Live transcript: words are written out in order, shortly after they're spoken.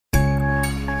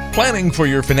Planning for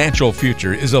your financial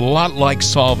future is a lot like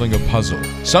solving a puzzle.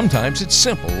 Sometimes it's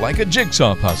simple, like a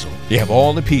jigsaw puzzle. You have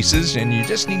all the pieces and you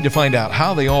just need to find out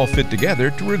how they all fit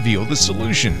together to reveal the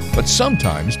solution. But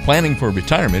sometimes planning for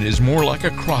retirement is more like a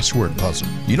crossword puzzle.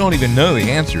 You don't even know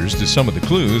the answers to some of the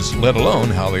clues, let alone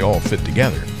how they all fit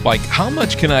together. Like, how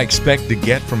much can I expect to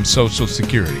get from Social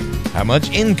Security? How much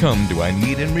income do I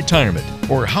need in retirement?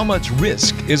 Or how much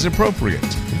risk is appropriate?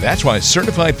 That's why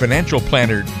certified financial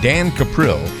planner Dan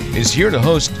Caprill is here to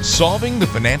host Solving the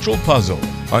Financial Puzzle.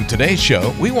 On today's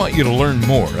show, we want you to learn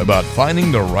more about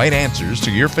finding the right answers to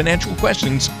your financial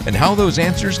questions and how those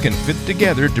answers can fit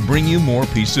together to bring you more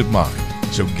peace of mind.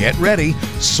 So get ready.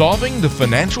 Solving the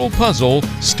Financial Puzzle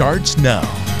starts now.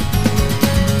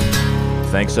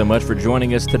 Thanks so much for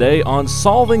joining us today on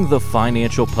Solving the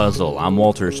Financial Puzzle. I'm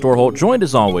Walter Storholt, joined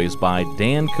as always by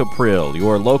Dan Caprill,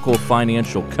 your local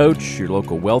financial coach, your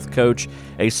local wealth coach,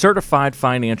 a certified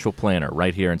financial planner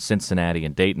right here in Cincinnati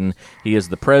and Dayton. He is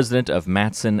the president of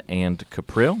Matson and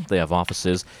Caprill. They have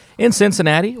offices in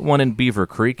Cincinnati, one in Beaver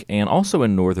Creek, and also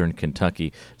in northern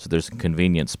Kentucky, so there's a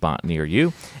convenient spot near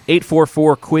you.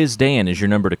 844-QUIZ-DAN is your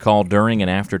number to call during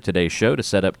and after today's show to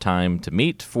set up time to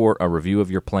meet for a review of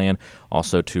your plan,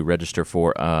 also to register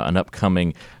for an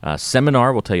upcoming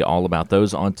seminar. We'll tell you all about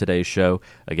those on today's show.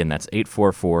 Again, that's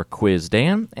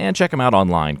 844-QUIZ-DAN, and check them out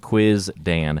online,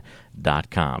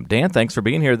 quizdan.com. Dan, thanks for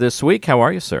being here this week. How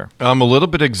are you, sir? I'm a little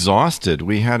bit exhausted.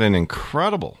 We had an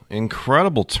incredible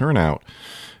turnout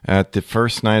at the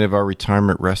first night of our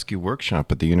retirement rescue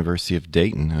workshop at the University of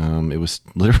Dayton. It was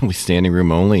literally standing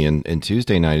room only, and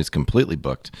Tuesday night is completely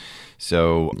booked.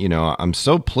 So, I'm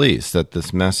so pleased that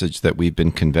this message that we've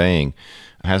been conveying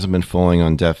hasn't been falling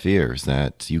on deaf ears,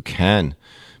 that you can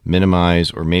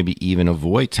minimize or maybe even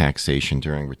avoid taxation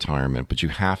during retirement, but you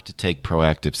have to take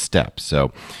proactive steps.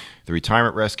 So the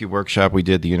Retirement Rescue Workshop we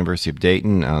did at the University of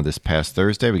Dayton this past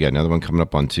Thursday. We got another one coming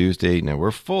up on Tuesday. Now, we're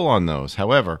full on those.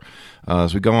 However,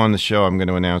 as we go on the show, I'm going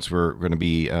to announce we're going to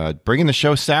be bringing the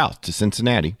show south to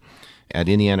Cincinnati at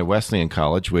Indiana Wesleyan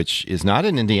College, which is not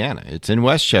in Indiana. It's in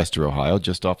Westchester, Ohio,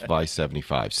 just off of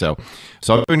I-75. So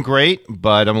it's been great,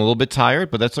 but I'm a little bit tired,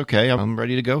 but that's okay. I'm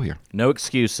ready to go here. No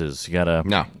excuses. You got to,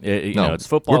 no. It's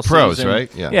football season. We're pros, season.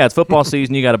 right? Yeah, it's football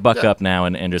season. You got to buck up now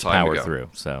and just power through.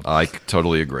 So I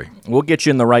totally agree. We'll get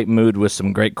you in the right mood with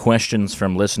some great questions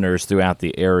from listeners throughout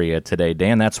the area today.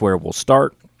 Dan, that's where we'll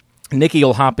start. Nikki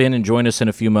will hop in and join us in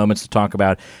a few moments to talk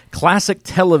about classic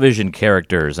television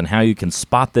characters and how you can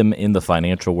spot them in the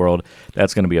financial world.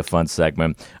 That's going to be a fun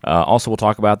segment. Also, we'll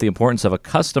talk about the importance of a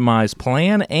customized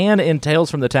plan and, in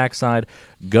Tales from the Tax Side,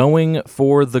 going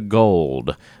for the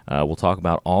gold. We'll talk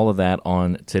about all of that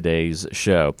on today's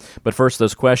show. But first,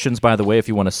 those questions, by the way, if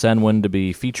you want to send one to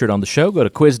be featured on the show, go to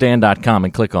quizdan.com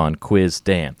and click on Quiz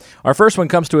Dan. Our first one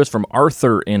comes to us from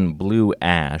Arthur in Blue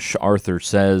Ash. Arthur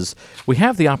says, we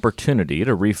have the opportunity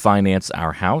to refinance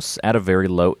our house at a very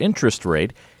low interest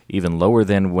rate, even lower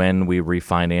than when we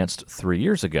refinanced 3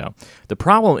 years ago. The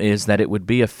problem is that it would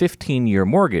be a 15-year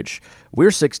mortgage.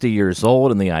 We're 60 years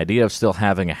old, and the idea of still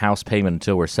having a house payment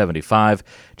until we're 75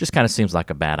 just kind of seems like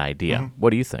a bad idea. Mm-hmm.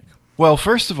 What do you think? Well,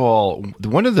 first of all,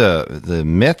 one of the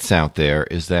myths out there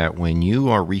is that when you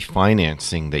are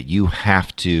refinancing, that you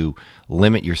have to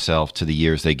limit yourself to the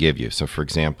years they give you. So, for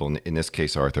example, in this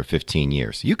case, Arthur, 15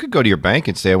 years. You could go to your bank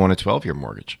and say, I want a 12-year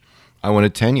mortgage. I want a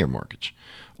 10-year mortgage.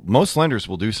 Most lenders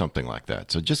will do something like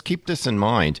that. So just keep this in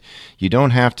mind. You don't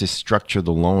have to structure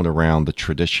the loan around the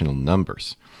traditional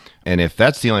numbers. And if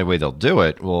that's the only way they'll do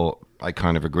it, well, I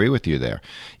kind of agree with you there.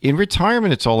 In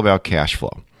retirement, it's all about cash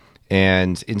flow.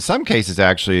 And in some cases,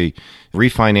 actually,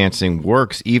 refinancing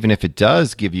works even if it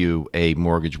does give you a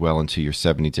mortgage well into your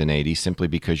 70s and 80s, simply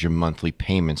because your monthly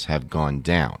payments have gone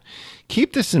down.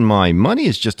 Keep this in mind. Money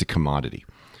is just a commodity.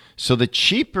 So the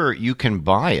cheaper you can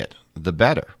buy it, the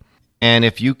better. And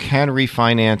if you can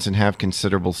refinance and have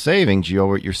considerable savings, you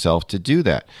owe it yourself to do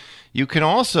that. You can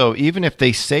also, even if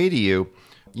they say to you,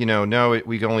 no,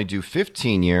 we can only do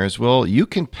 15 years, well, you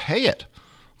can pay it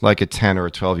like a 10 or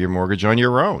a 12-year mortgage on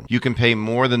your own. You can pay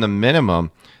more than the minimum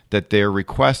that they're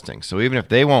requesting. So even if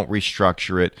they won't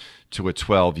restructure it to a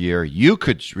 12-year, you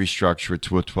could restructure it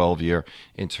to a 12-year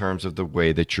in terms of the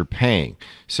way that you're paying.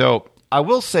 So I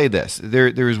will say this.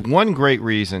 There is one great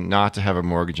reason not to have a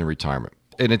mortgage in retirement,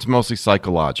 and it's mostly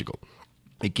psychological.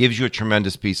 It gives you a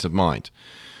tremendous peace of mind.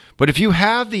 But if you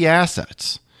have the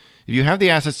assets,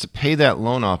 to pay that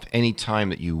loan off any time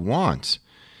that you want,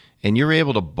 and you're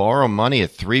able to borrow money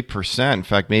at 3%, in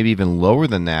fact, maybe even lower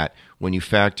than that when you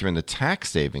factor in the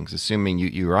tax savings, assuming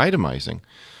you're itemizing,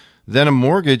 then a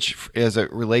mortgage, as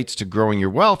it relates to growing your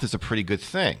wealth, is a pretty good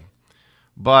thing.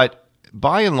 But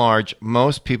by and large,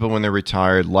 most people when they're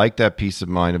retired like that peace of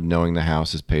mind of knowing the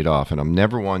house is paid off, and I'm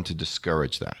never one to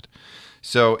discourage that.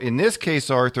 So in this case,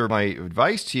 Arthur, my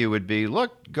advice to you would be,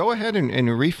 look, go ahead and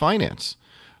refinance.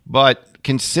 But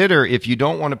consider if you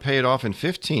don't want to pay it off in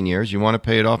 15 years, you want to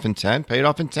pay it off in 10, pay it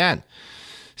off in 10.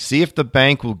 See if the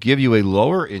bank will give you a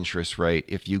lower interest rate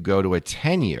if you go to a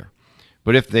 10-year.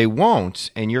 But if they won't,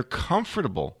 and you're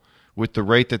comfortable with the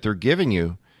rate that they're giving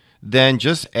you, then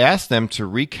just ask them to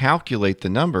recalculate the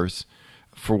numbers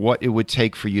for what it would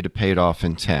take for you to pay it off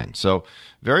in 10. So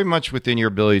very much within your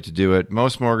ability to do it.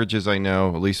 Most mortgages I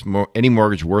know, at least any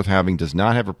mortgage worth having, does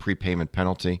not have a prepayment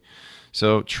penalty.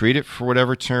 So treat it for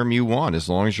whatever term you want. As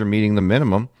long as you're meeting the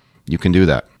minimum, you can do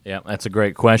that. Yeah, that's a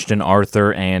great question,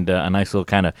 Arthur, and a nice little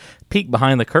kind of peek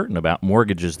behind the curtain about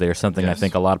mortgages there, something I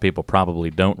think a lot of people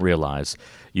probably don't realize.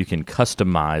 You can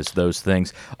customize those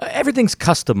things. Everything's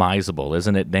customizable,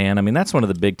 isn't it, Dan? I mean, that's one of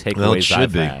the big takeaways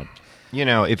I've had. You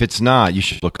know, if it's not, you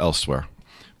should look elsewhere.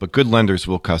 But good lenders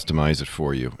will customize it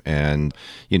for you. And,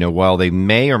 you know, while they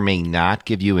may or may not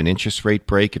give you an interest rate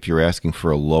break if you're asking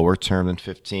for a lower term than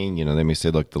 15, you know, they may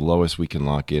say, look, the lowest we can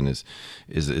lock in is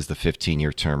the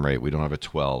 15-year term rate. We don't have a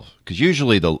 12. Because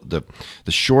usually the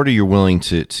shorter you're willing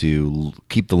to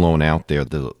keep the loan out there,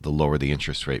 the lower the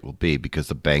interest rate will be because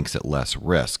the bank's at less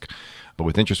risk. But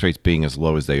with interest rates being as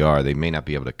low as they are, they may not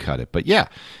be able to cut it. But yeah,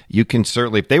 you can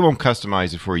certainly, if they won't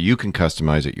customize it for you, you can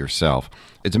customize it yourself.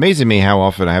 It's amazing to me how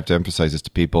often I have to emphasize this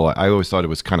to people. I always thought it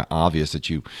was kind of obvious that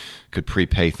you could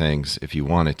prepay things if you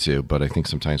wanted to, but I think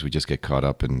sometimes we just get caught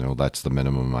up and, oh, that's the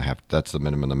minimum that's the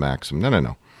minimum, the maximum.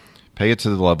 No. Pay it to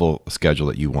the level schedule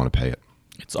that you want to pay it.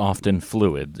 It's often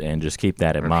fluid, and just keep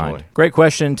that in mind. Great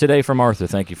question today from Arthur.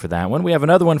 Thank you for that one. We have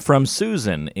another one from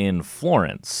Susan in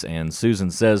Florence, and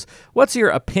Susan says, what's your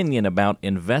opinion about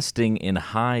investing in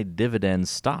high dividend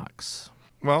stocks?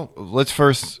 Well, let's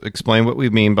first explain what we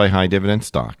mean by high dividend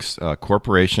stocks.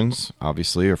 Corporations,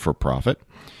 obviously, are for profit,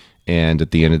 and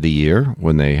at the end of the year,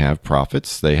 when they have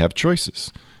profits, they have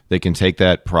choices. They can take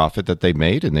that profit that they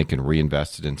made and they can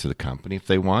reinvest it into the company if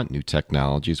they want, new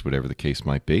technologies, whatever the case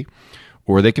might be.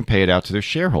 Or they can pay it out to their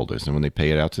shareholders. And when they pay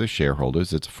it out to their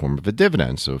shareholders, it's a form of a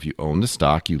dividend. So if you own the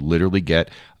stock, you literally get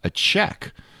a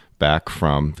check back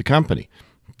from the company.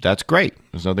 That's great.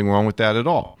 There's nothing wrong with that at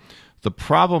all. The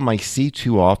problem I see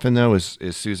too often, though, is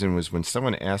Susan, was when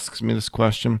someone asks me this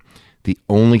question, the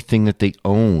only thing that they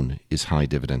own is high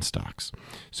dividend stocks.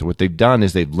 So what they've done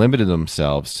is they've limited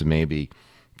themselves to maybe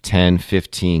 10,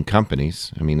 15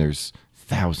 companies. I mean, there's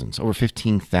thousands, over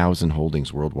 15,000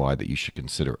 holdings worldwide that you should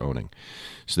consider owning.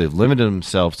 So they've limited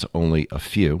themselves to only a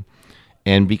few.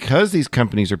 And because these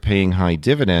companies are paying high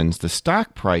dividends, the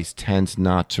stock price tends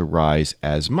not to rise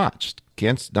as much.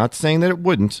 Not saying that it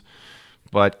wouldn't,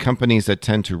 but companies that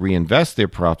tend to reinvest their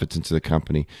profits into the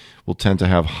company will tend to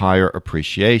have higher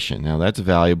appreciation. Now, that's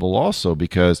valuable also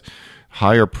because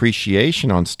higher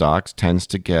appreciation on stocks tends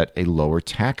to get a lower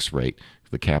tax rate,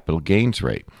 the capital gains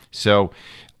rate. So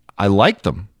I like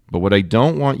them, but what I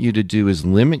don't want you to do is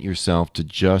limit yourself to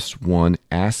just one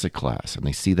asset class. And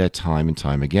I see that time and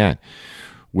time again.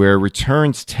 Where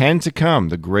returns tend to come,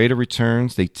 the greater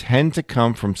returns, they tend to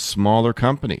come from smaller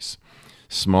companies.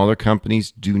 Smaller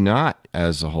companies do not,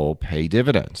 as a whole, pay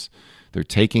dividends. They're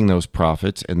taking those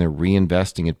profits and they're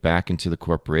reinvesting it back into the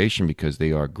corporation because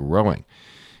they are growing.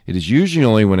 It is usually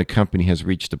only when a company has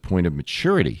reached a point of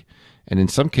maturity and in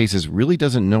some cases really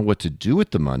doesn't know what to do with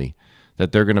the money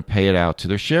that they're going to pay it out to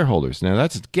their shareholders. Now,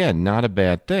 that's, again, not a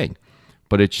bad thing,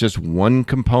 but it's just one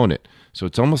component. So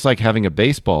it's almost like having a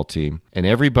baseball team, and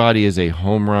everybody is a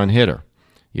home run hitter.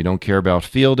 You don't care about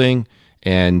fielding,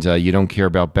 and you don't care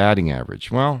about batting average.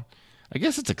 Well, I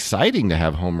guess it's exciting to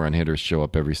have home run hitters show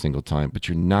up every single time, but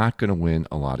you're not going to win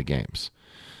a lot of games.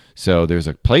 So there's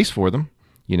a place for them.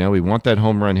 You know, we want that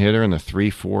home run hitter in the 3,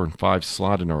 4, and 5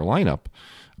 slot in our lineup,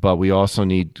 but we also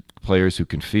need players who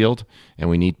can field, and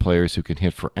we need players who can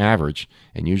hit for average.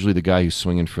 And usually the guy who's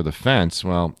swinging for the fence,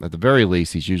 well, at the very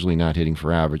least, he's usually not hitting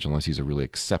for average unless he's a really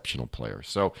exceptional player.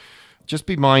 So just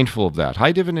be mindful of that.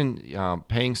 High dividend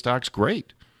paying stocks,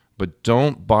 great, but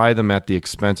don't buy them at the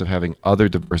expense of having other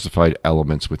diversified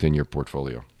elements within your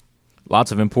portfolio.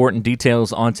 Lots of important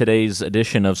details on today's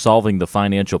edition of Solving the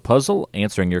Financial Puzzle,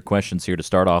 answering your questions here to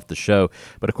start off the show.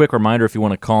 But a quick reminder, if you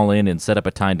want to call in and set up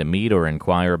a time to meet or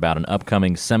inquire about an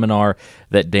upcoming seminar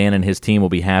that Dan and his team will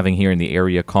be having here in the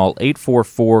area, call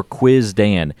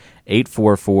 844-QUIZ-DAN,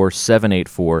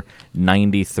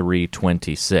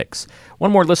 844-784-9326.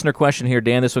 One more listener question here,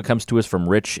 Dan. This one comes to us from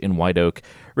Rich in White Oak.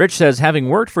 Rich says, having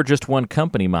worked for just one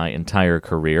company my entire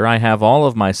career, I have all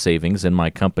of my savings in my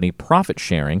company profit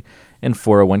sharing and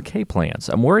 401k plans.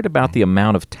 I'm worried about the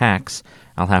amount of tax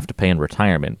I'll have to pay in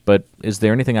retirement, but is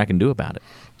there anything I can do about it?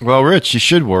 Well, Rich, you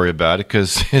should worry about it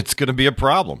because it's going to be a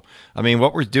problem. I mean,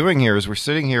 what we're doing here is we're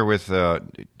sitting here with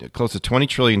close to $20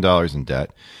 trillion in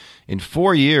debt. In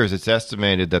 4 years, it's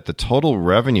estimated that the total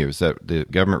revenues that the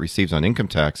government receives on income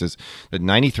taxes, that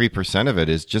 93% of it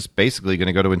is just basically going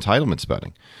to go to entitlement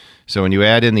spending. So when you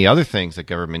add in the other things that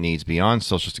government needs beyond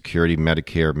Social Security,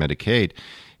 Medicare, Medicaid,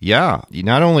 yeah,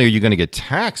 not only are you going to get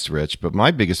taxed, Rich, but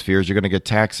my biggest fear is you're going to get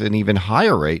taxed at an even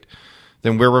higher rate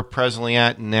than where we're presently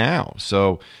at now.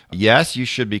 So, yes, you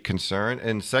should be concerned.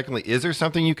 And secondly, is there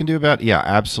something you can do about it? Yeah,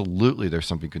 absolutely there's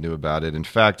something you can do about it. In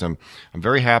fact, I'm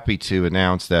very happy to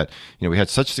announce that we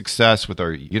had such success with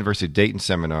our University of Dayton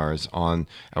seminars on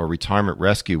our retirement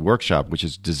rescue workshop, which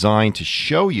is designed to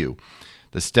show you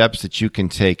the steps that you can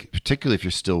take, particularly if you're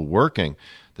still working,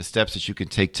 the steps that you can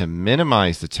take to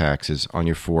minimize the taxes on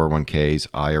your 401ks,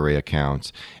 IRA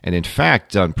accounts. And in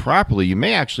fact, done properly, you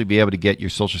may actually be able to get your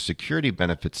Social Security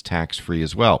benefits tax-free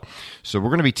as well. So we're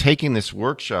going to be taking this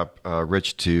workshop,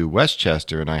 Rich, to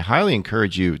Westchester, and I highly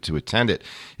encourage you to attend it.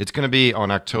 It's going to be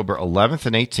on October 11th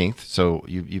and 18th. So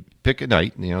you pick a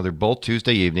night. They're both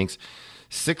Tuesday evenings.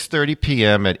 6:30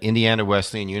 p.m. at Indiana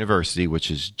Wesleyan University, which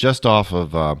is just off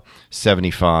of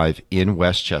 75 in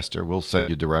Westchester. We'll send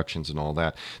you directions and all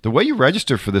that. The way you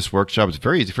register for this workshop is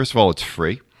very easy. First of all, it's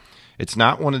free. It's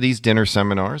not one of these dinner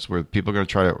seminars where people are going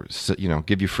to try to,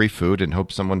 give you free food and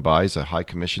hope someone buys a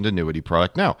high-commissioned annuity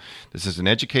product. No, this is an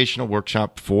educational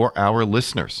workshop for our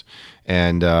listeners.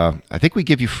 And I think we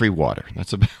give you free water.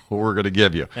 That's about what we're going to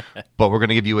give you. But we're going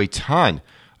to give you a ton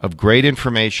of great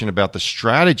information about the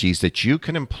strategies that you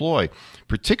can employ,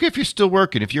 particularly if you're still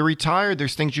working. If you're retired,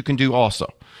 there's things you can do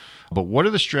also. But what are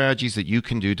the strategies that you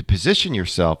can do to position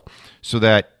yourself so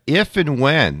that if and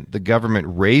when the government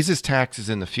raises taxes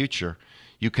in the future,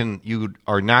 you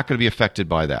are not going to be affected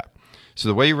by that? So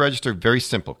the way you register, very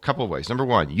simple, a couple of ways. Number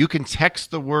one, you can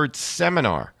text the word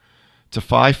seminar to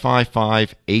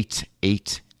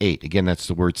 555-888. Again, that's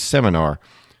the word seminar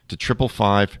to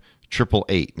 555-888.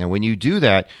 Now, when you do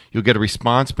that, you'll get a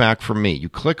response back from me. You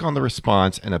click on the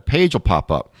response, and a page will pop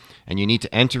up, and you need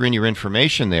to enter in your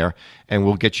information there, and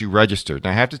we'll get you registered.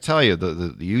 Now, I have to tell you,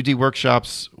 the UD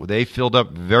workshops, they filled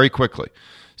up very quickly.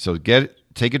 So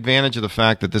take advantage of the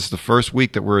fact that this is the first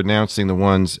week that we're announcing the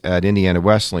ones at Indiana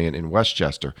Wesleyan in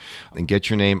Westchester, and get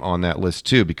your name on that list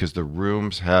too, because the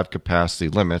rooms have capacity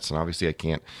limits, and obviously I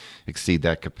can't exceed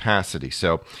that capacity.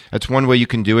 So that's one way you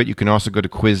can do it. You can also go to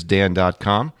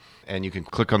quizdan.com. And you can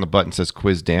click on the button that says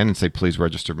Quiz Dan and say, please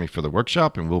register me for the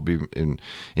workshop, and we'll be in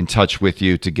touch with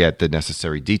you to get the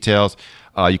necessary details.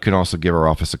 You can also give our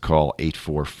office a call,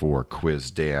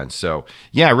 844-QUIZ-DAN. So,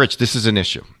 yeah, Rich, this is an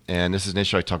issue. And this is an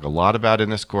issue I talk a lot about in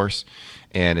this course,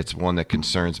 and it's one that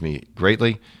concerns me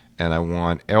greatly. And I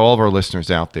want all of our listeners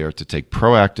out there to take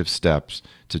proactive steps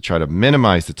to try to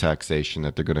minimize the taxation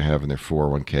that they're going to have in their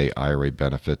 401k IRA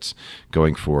benefits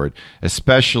going forward,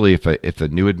 especially if the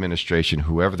new administration,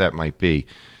 whoever that might be,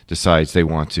 decides they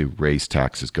want to raise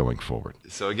taxes going forward.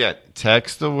 So again,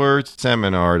 text the word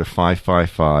seminar to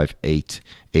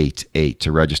 555-888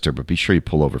 to register, but be sure you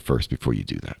pull over first before you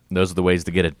do that. Those are the ways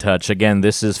to get in touch. Again,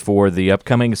 this is for the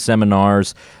upcoming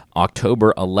seminars,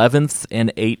 October 11th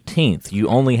and 18th. You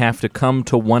only have to come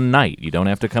to one night. You don't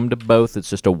have to come to both. It's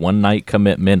just a one-night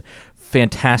commitment.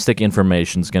 Fantastic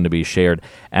information is going to be shared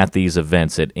at these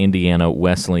events at Indiana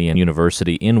Wesleyan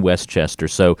University in Westchester.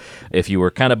 So if you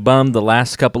were kind of bummed the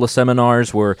last couple of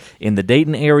seminars were in the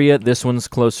Dayton area, this one's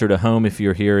closer to home if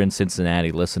you're here in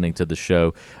Cincinnati listening to the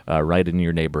show right in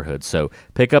your neighborhood. So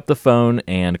pick up the phone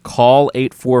and call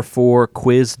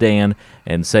 844-QUIZ-DAN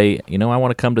and say, I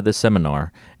want to come to this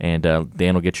seminar. And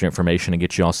Dan will get your information and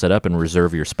get you all set up and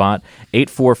reserve your spot.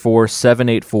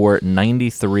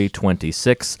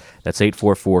 844-784-9326. That's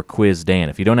 844-QUIZ-DAN.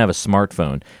 If you don't have a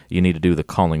smartphone, you need to do the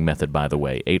calling method, by the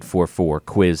way,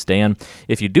 844-QUIZ-DAN.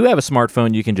 If you do have a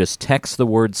smartphone, you can just text the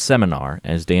word seminar,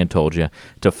 as Dan told you,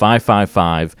 to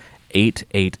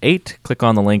 555-888. Click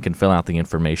on the link and fill out the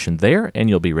information there,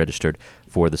 and you'll be registered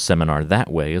for the seminar that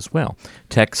way as well.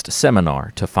 Text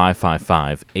seminar to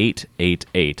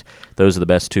 555-888. Those are the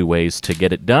best two ways to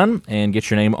get it done and get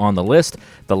your name on the list.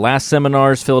 The last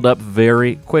seminars filled up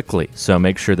very quickly, so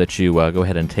make sure that you go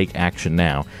ahead and take action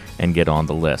now and get on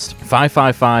the list.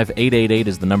 555-888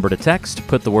 is the number to text.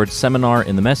 Put the word seminar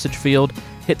in the message field,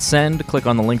 hit send, click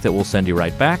on the link that will send you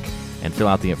right back, and fill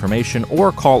out the information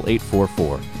or call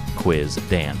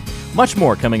 844-QUIZ-DAN. Much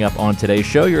more coming up on today's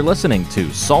show. You're listening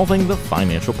to Solving the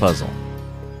Financial Puzzle.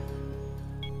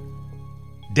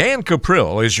 Dan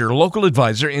Caprill is your local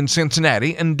advisor in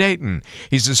Cincinnati and Dayton.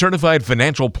 He's a certified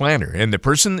financial planner and the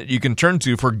person that you can turn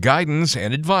to for guidance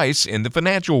and advice in the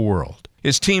financial world.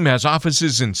 His team has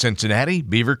offices in Cincinnati,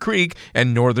 Beaver Creek,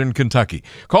 and Northern Kentucky.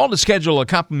 Call to schedule a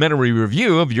complimentary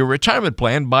review of your retirement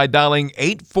plan by dialing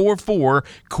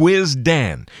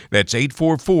 844-QUIZ-DAN. That's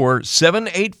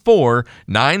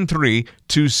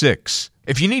 844-784-9326.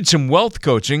 If you need some wealth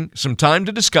coaching, some time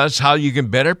to discuss how you can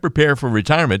better prepare for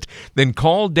retirement, then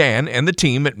call Dan and the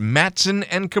team at Matson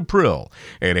and Caprill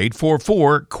at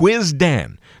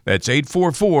 844-QUIZ-DAN. That's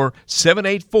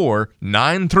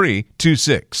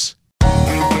 844-784-9326.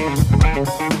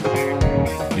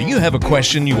 Do you have a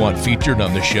question you want featured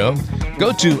on the show?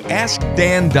 Go to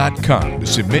AskDan.com to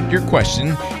submit your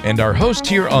question, and our host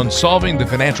here on Solving the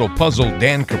Financial Puzzle,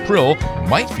 Dan Caprill,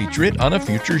 might feature it on a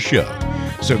future show.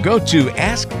 So go to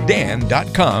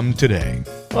AskDan.com today.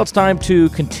 Well, it's time to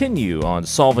continue on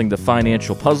Solving the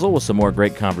Financial Puzzle with some more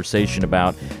great conversation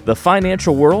about the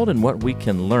financial world and what we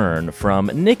can learn from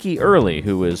Nikki Early,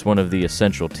 who is one of the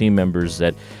essential team members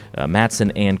at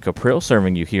Matson and Caprill,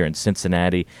 serving you here in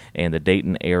Cincinnati and the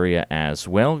Dayton area as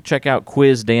well. Check out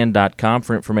QuizDan.com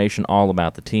for information all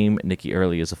about the team. Nikki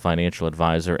Early is a financial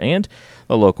advisor and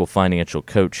a local financial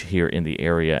coach here in the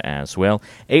area as well.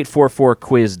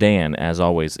 844-QUIZ-DAN, as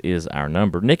always, is our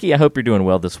number. Nikki, I hope you're doing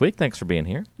well this week. Thanks for being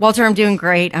here. Walter, I'm doing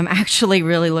great. I'm actually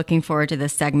really looking forward to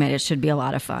this segment. It should be a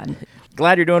lot of fun.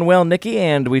 Glad you're doing well, Nikki,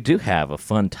 and we do have a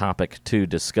fun topic to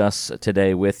discuss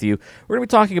today with you. We're going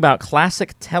to be talking about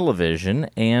classic television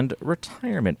and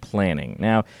retirement planning.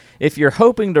 Now, if you're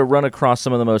hoping to run across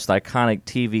some of the most iconic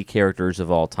TV characters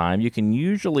of all time, you can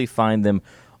usually find them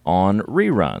on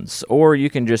reruns, or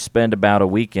you can just spend about a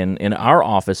week in our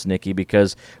office, Nikki,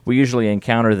 because we usually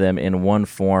encounter them in one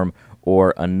form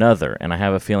or another, and I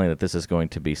have a feeling that this is going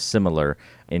to be similar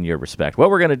in your respect.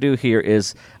 What we're going to do here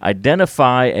is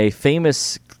identify a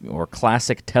famous or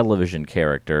classic television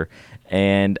character,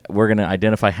 and we're going to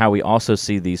identify how we also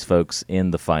see these folks in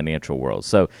the financial world.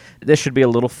 So this should be a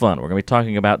little fun. We're going to be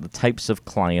talking about the types of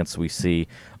clients we see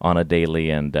on a daily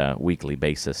and weekly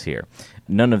basis here.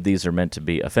 None of these are meant to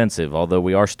be offensive, although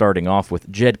we are starting off with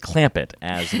Jed Clampett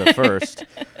as the first.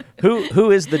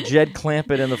 Who is the Jed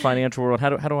Clampett in the financial world? How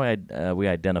do we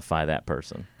identify that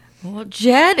person? Well,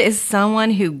 Jed is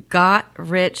someone who got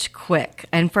rich quick.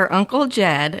 And for Uncle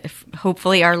Jed,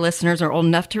 hopefully our listeners are old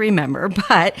enough to remember,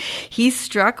 but he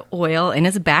struck oil in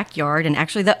his backyard in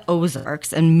actually the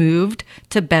Ozarks and moved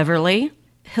to Beverly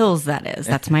Hills, that is.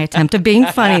 That's my attempt of being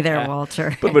funny there,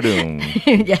 Walter.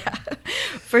 Yeah.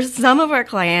 For some of our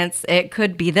clients, it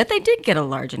could be that they did get a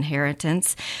large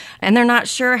inheritance and they're not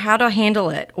sure how to handle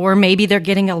it. Or maybe they're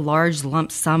getting a large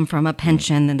lump sum from a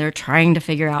pension and they're trying to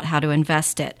figure out how to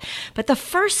invest it. But the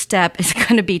first step is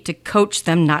going to be to coach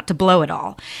them not to blow it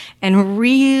all and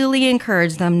really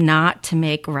encourage them not to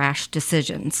make rash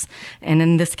decisions. And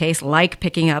in this case, like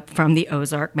picking up from the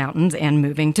Ozark Mountains and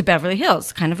moving to Beverly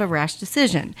Hills, kind of a rash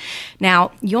decision.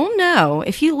 Now, you'll know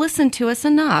if you listen to us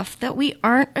enough that we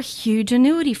aren't a huge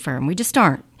annuity firm. We just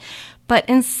aren't. But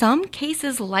in some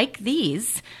cases like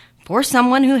these, for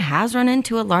someone who has run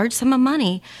into a large sum of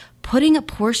money, putting a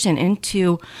portion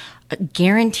into a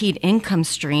guaranteed income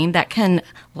stream that can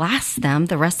last them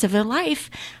the rest of their life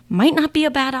might not be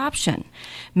a bad option.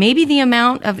 Maybe the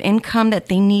amount of income that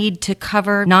they need to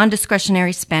cover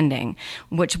non-discretionary spending,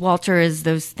 which, Walter, is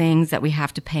those things that we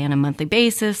have to pay on a monthly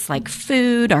basis, like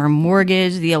food, our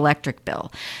mortgage, the electric bill.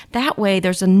 That way,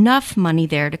 there's enough money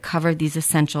there to cover these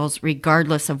essentials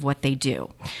regardless of what they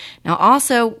do. Now,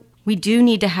 also, we do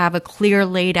need to have a clear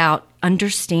laid out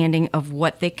understanding of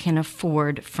what they can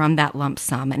afford from that lump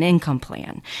sum, an income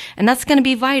plan. And that's going to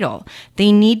be vital.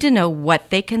 They need to know what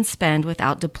they can spend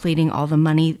without depleting all the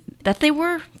money that they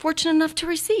were fortunate enough to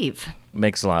receive.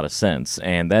 Makes a lot of sense.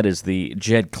 And that is the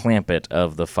Jed Clampett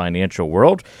of the financial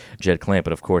world. Jed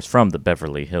Clampett, of course, from the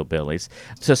Beverly Hillbillies.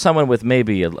 So someone with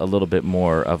maybe a little bit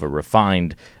more of a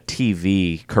refined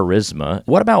TV charisma.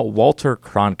 What about Walter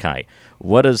Cronkite?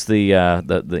 What is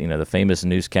the famous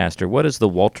newscaster? What is the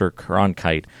Walter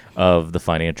Cronkite of the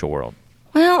financial world?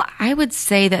 Well, I would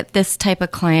say that this type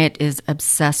of client is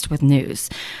obsessed with news.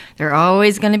 They're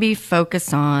always going to be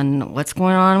focused on what's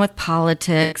going on with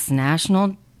politics,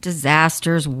 national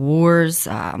disasters, wars,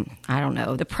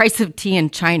 the price of tea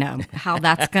in China, how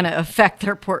that's going to affect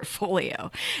their portfolio.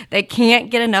 They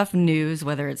can't get enough news,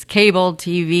 whether it's cable,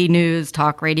 TV news,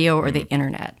 talk radio, or the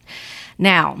internet.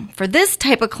 Now, for this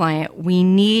type of client, we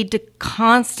need to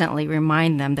constantly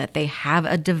remind them that they have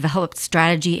a developed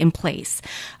strategy in place,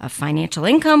 a financial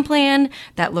income plan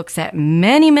that looks at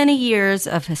many, many years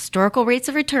of historical rates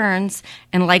of returns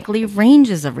and likely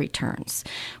ranges of returns.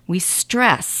 We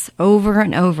stress over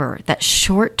and over that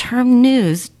short-term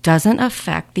news doesn't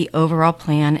affect the overall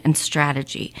plan and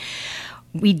strategy.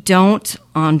 We don't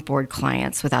onboard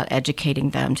clients without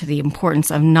educating them to the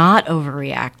importance of not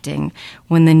overreacting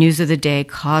when the news of the day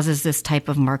causes this type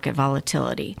of market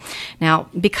volatility. Now,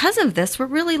 because of this, we're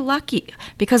really lucky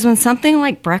because when something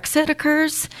like Brexit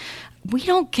occurs, we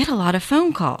don't get a lot of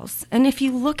phone calls. And if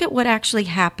you look at what actually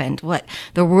happened,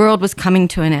 the world was coming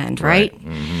to an end, right?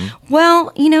 Mm-hmm.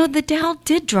 Well, the Dow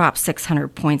did drop 600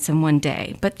 points in one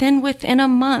day, but then within a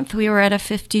month, we were at a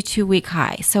 52-week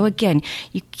high. So again,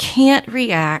 you can't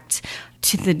react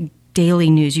to the daily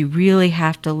news. You really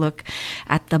have to look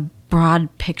at the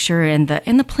broad picture and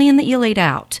the plan that you laid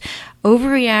out.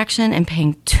 Overreaction and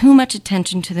paying too much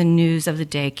attention to the news of the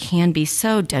day can be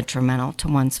so detrimental to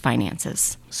one's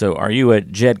finances. So are you a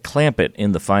Jed Clampett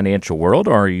in the financial world,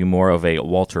 or are you more of a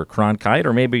Walter Cronkite,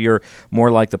 or maybe you're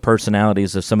more like the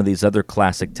personalities of some of these other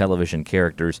classic television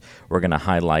characters we're going to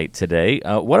highlight today?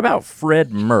 What about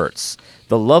Fred Mertz,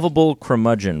 the lovable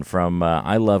curmudgeon from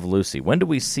I Love Lucy? When do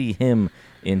we see him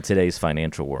in today's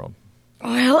financial world?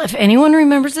 Well, if anyone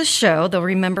remembers the show, they'll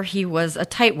remember he was a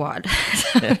tightwad.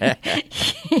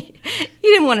 He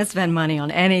didn't want to spend money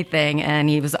on anything, and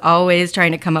he was always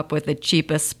trying to come up with the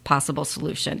cheapest possible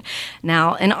solution.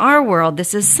 Now, in our world,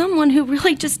 this is someone who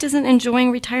really just isn't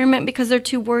enjoying retirement because they're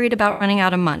too worried about running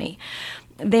out of money.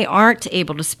 They aren't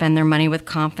able to spend their money with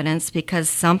confidence because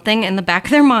something in the back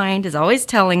of their mind is always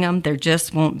telling them there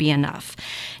just won't be enough.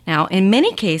 Now, in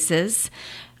many cases,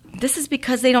 this is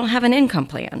because they don't have an income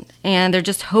plan, and they're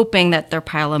just hoping that their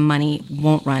pile of money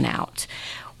won't run out.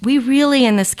 We really,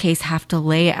 in this case, have to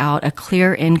lay out a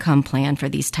clear income plan for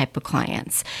these type of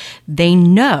clients. They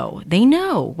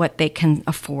know what they can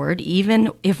afford,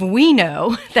 even if we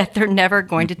know that they're never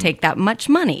going to take that much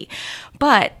money.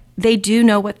 But they do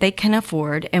know what they can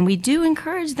afford, and we do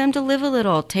encourage them to live a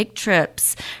little, take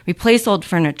trips, replace old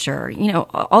furniture,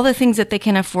 all the things that they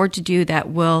can afford to do that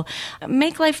will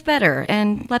make life better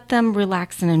and let them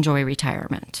relax and enjoy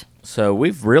retirement. So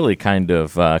we've really kind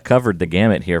of covered the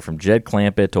gamut here, from Jed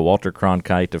Clampett to Walter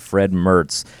Cronkite to Fred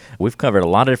Mertz. We've covered a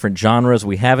lot of different genres.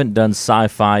 We haven't done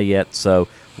sci-fi yet, so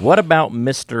what about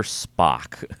Mr.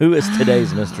 Spock? Who is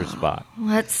today's Mr. Spock?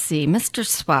 Let's see, Mr.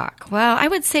 Spock. Well, I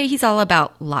would say he's all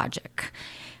about logic.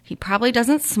 He probably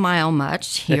doesn't smile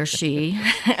much, he or she.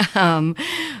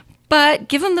 But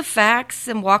give him the facts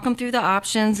and walk him through the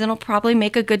options, and he'll probably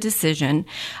make a good decision.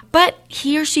 But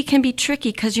he or she can be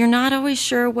tricky because you're not always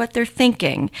sure what they're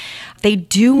thinking. They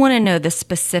do want to know the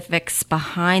specifics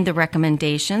behind the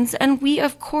recommendations, and we,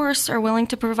 of course, are willing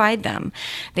to provide them.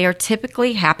 They are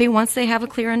typically happy once they have a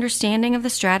clear understanding of the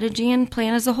strategy and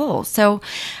plan as a whole. So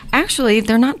actually,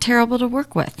 they're not terrible to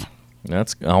work with.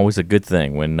 That's always a good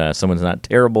thing when someone's not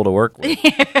terrible to work with.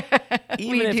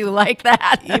 We do like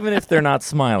that. Even if they're not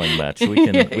smiling much, we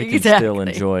can Exactly. still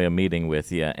enjoy a meeting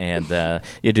with you. And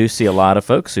you do see a lot of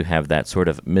folks who have that sort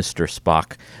of Mr.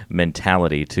 Spock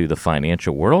mentality to the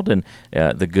financial world. And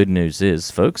the good news is,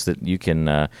 folks, that you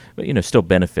can still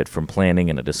benefit from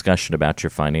planning and a discussion about your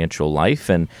financial life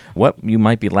and what you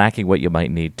might be lacking, what you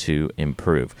might need to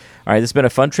improve. All right, this has been a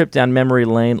fun trip down memory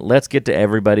lane. Let's get to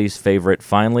everybody's favorite.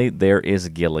 Finally, there is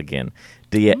Gilligan.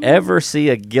 Do you ever see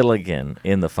a Gilligan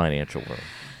in the financial world?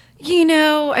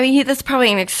 That's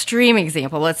probably an extreme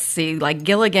example. Let's see,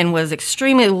 Gilligan was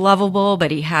extremely lovable,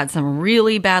 but he had some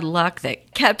really bad luck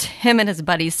that kept him and his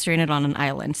buddies stranded on an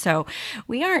island. So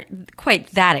we aren't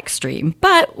quite that extreme,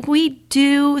 but we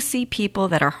do see people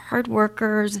that are hard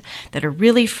workers, that are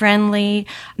really friendly.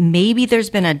 Maybe there's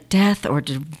been a death or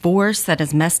divorce that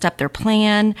has messed up their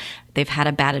plan. They've had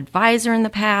a bad advisor in the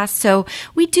past. So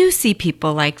we do see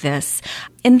people like this.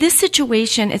 In this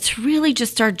situation, it's really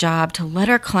just our job to let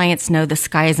our clients know the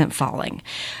sky isn't falling,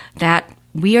 that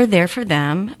we are there for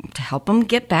them to help them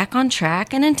get back on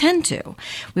track and intend to.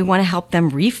 We want to help them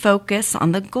refocus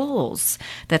on the goals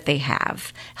that they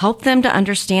have, help them to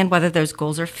understand whether those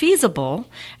goals are feasible,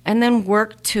 and then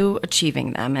work to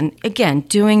achieving them. And again,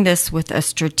 doing this with a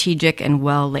strategic and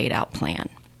well laid out plan.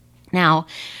 Now,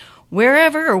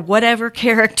 wherever or whatever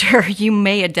character you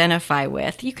may identify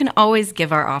with, you can always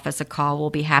give our office a call. We'll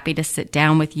be happy to sit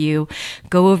down with you,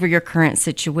 go over your current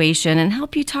situation, and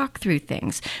help you talk through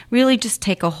things. Really just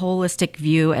take a holistic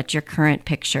view at your current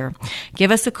picture.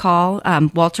 Give us a call.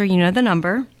 Walter, you know the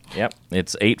number. Yep,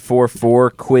 it's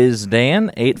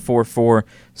 844-QUIZ-DAN,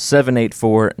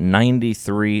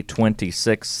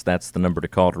 844-784-9326. That's the number to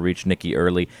call to reach Nikki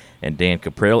Early and Dan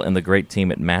Caprill and the great team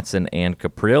at Mattson and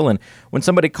Caprill. And when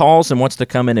somebody calls and wants to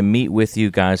come in and meet with you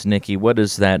guys, Nikki, what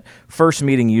does that first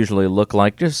meeting usually look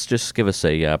like? Just give us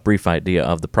a brief idea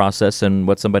of the process and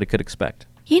what somebody could expect.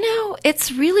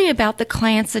 It's really about the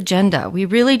client's agenda. We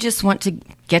really just want to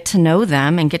get to know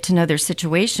them and get to know their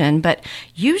situation. But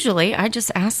usually I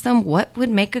just ask them what would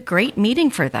make a great meeting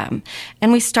for them.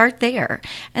 And we start there.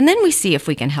 And then we see if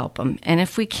we can help them. And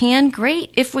if we can,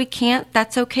 great. If we can't,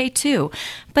 that's okay too.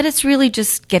 But it's really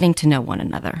just getting to know one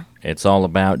another. It's all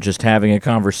about just having a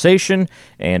conversation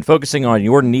and focusing on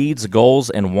your needs, goals,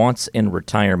 and wants in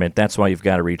retirement. That's why you've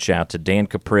got to reach out to Dan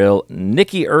Caprill,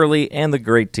 Nikki Early, and the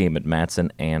great team at Mattson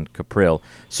and Caprill.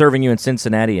 Serving you in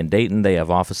Cincinnati and Dayton, they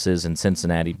have offices in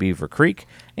Cincinnati, Beaver Creek,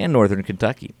 and Northern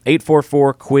Kentucky.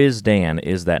 844-QUIZ-DAN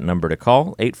is that number to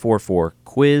call.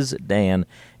 844-QUIZ-DAN,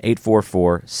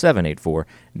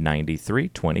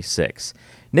 844-784-9326.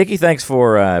 Nikki, thanks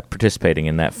for participating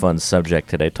in that fun subject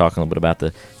today, talking a little bit about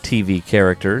the TV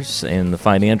characters in the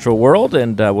financial world,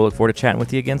 and we'll look forward to chatting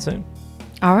with you again soon.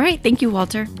 All right. Thank you,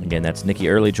 Walter. Again, that's Nikki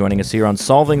Early joining us here on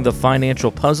Solving the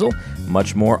Financial Puzzle.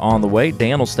 Much more on the way.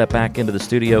 Dan will step back into the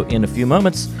studio in a few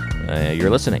moments. You're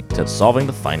listening to Solving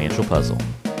the Financial Puzzle.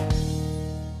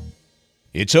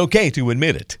 It's okay to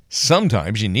admit it.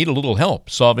 Sometimes you need a little help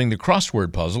solving the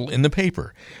crossword puzzle in the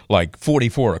paper, like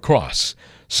 44 across.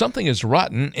 Something is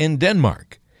rotten in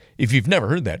Denmark. If you've never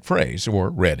heard that phrase or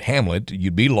read Hamlet,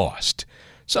 you'd be lost.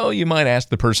 So you might ask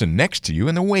the person next to you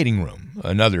in the waiting room,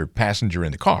 another passenger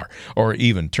in the car, or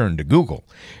even turn to Google.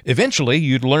 Eventually,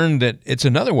 you'd learn that it's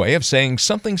another way of saying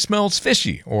something smells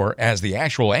fishy, or as the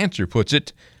actual answer puts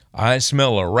it, I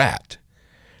smell a rat.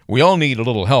 We all need a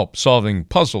little help solving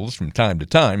puzzles from time to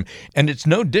time, and it's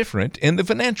no different in the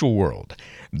financial world.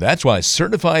 That's why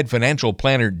certified financial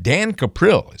planner Dan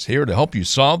Caprill is here to help you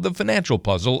solve the financial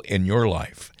puzzle in your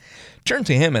life. Turn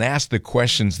to him and ask the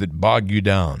questions that bog you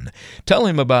down. Tell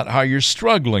him about how you're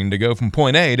struggling to go from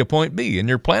point A to point B in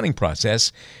your planning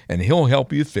process, and he'll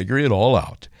help you figure it all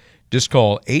out. Just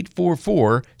call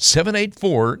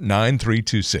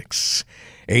 844-784-9326.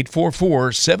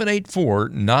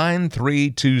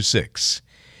 844-784-9326.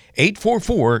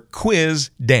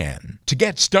 844-QUIZ-DAN to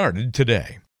get started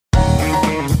today.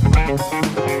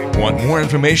 Want more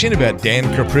information about Dan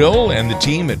Caprill and the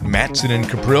team at Mattson and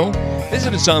Caprill?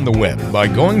 Visit us on the web by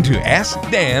going to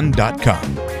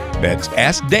AskDan.com. That's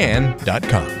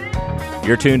AskDan.com.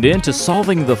 You're tuned in to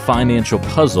Solving the Financial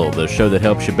Puzzle, the show that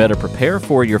helps you better prepare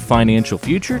for your financial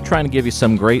future, trying to give you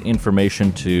some great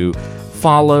information to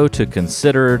follow, to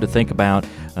consider, to think about.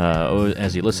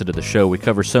 As you listen to the show, we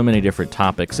cover so many different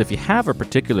topics. If you have a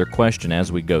particular question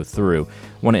as we go through,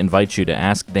 I want to invite you to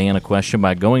ask Dan a question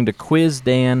by going to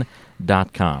QuizDan.com.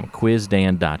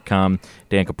 QuizDan.com.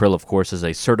 Dan Caprill, of course, is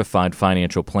a certified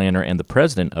financial planner and the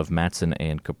president of Mattson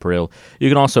and Caprill. You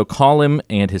can also call him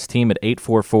and his team at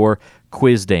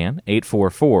 844-QUIZ-DAN,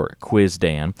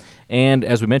 844-QUIZ-DAN. And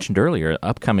as we mentioned earlier,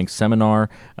 upcoming seminar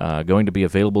going to be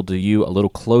available to you a little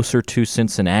closer to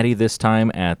Cincinnati this time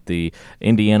at the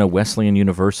Indiana Wesleyan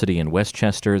University in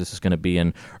Westchester. This is going to be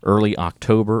in early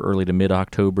October, early to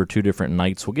mid-October, 2 different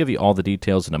nights. We'll give you all the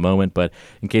details in a moment, but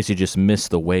in case you just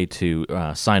missed the way to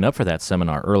sign up for that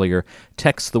seminar earlier,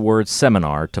 text the word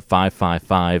seminar to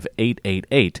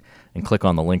 555-888 and click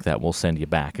on the link that we'll send you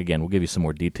back. Again, we'll give you some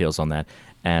more details on that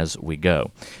as we go.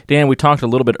 Dan, we talked a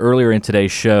little bit earlier in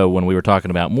today's show when we were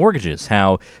talking about mortgages,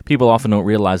 how people often don't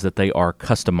realize that they are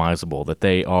customizable, that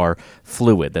they are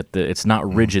fluid, that it's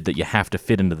not rigid, that you have to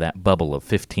fit into that bubble of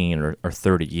 15 or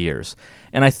 30 years.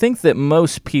 And I think that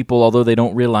most people, although they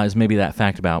don't realize maybe that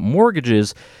fact about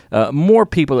mortgages, more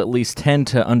people at least tend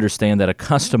to understand that a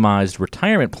customized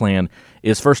retirement plan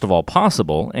is, first of all,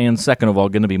 possible, and second of all,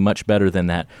 going to be much better than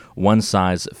that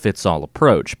one-size-fits-all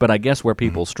approach. But I guess where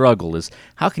people struggle is,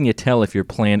 how can you tell if your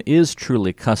plan is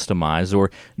truly customized or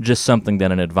just something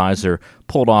that an advisor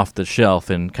pulled off the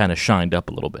shelf and kind of shined up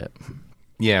a little bit?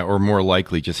 Yeah, or more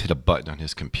likely just hit a button on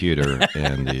his computer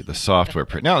and the software.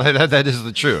 No, that is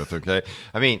the truth, okay?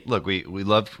 I mean, look, we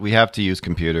have to use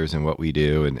computers in what we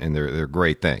do, and they're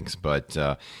great things. But,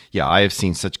 yeah, I have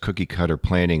seen such cookie-cutter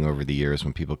planning over the years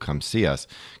when people come see us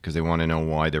because they want to know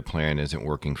why their plan isn't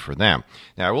working for them.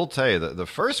 Now, I will tell you that the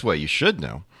first way you should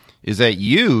know is that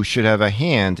you should have a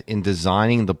hand in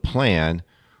designing the plan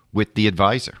with the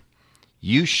advisor.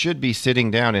 You should be sitting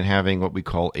down and having what we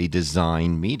call a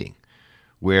design meeting,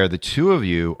 where the two of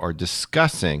you are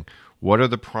discussing what are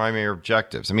the primary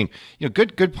objectives. I mean,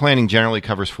 good planning generally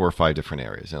covers 4 or 5 different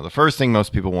areas. Now, the first thing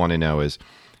most people want to know is,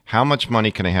 How much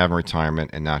money can I have in retirement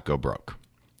and not go broke?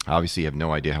 Obviously, you have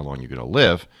no idea how long you're going to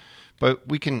live, but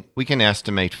we can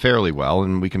estimate fairly well,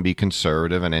 and we can be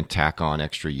conservative and then tack on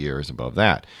extra years above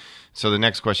that. So the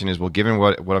next question is, well, given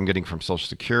what I'm getting from Social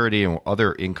Security and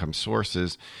other income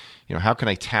sources, how can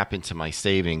I tap into my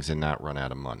savings and not run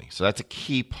out of money? So that's a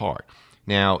key part.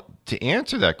 Now, to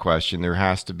answer that question, there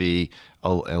has to be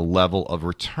a level of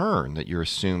return that you're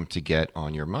assumed to get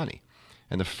on your money.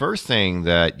 And the first thing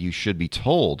that you should be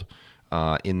told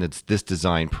in this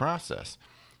design process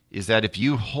is that if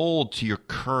you hold to your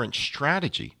current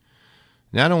strategy,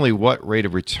 not only what rate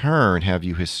of return are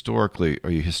you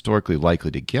historically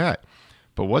likely to get,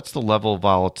 but what's the level of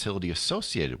volatility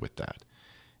associated with that?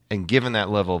 And given that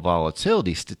level of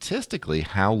volatility, statistically,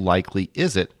 how likely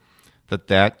is it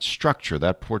that structure,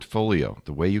 that portfolio,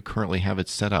 the way you currently have it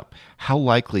set up, how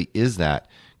likely is that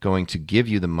going to give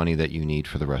you the money that you need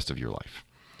for the rest of your life?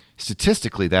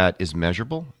 Statistically, that is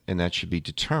measurable, and that should be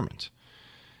determined.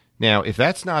 Now, if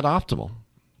that's not optimal,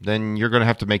 then you're going to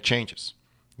have to make changes.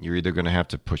 You're either going to have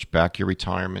to push back your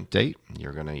retirement date.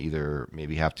 You're going to either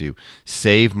maybe have to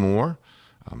save more,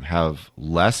 have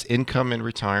less income in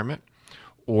retirement,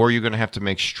 or you're going to have to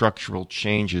make structural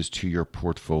changes to your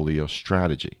portfolio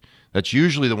strategy. That's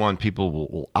usually the one people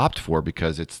will opt for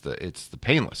because it's the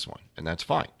painless one, and that's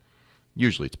fine.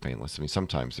 Usually it's painless. I mean,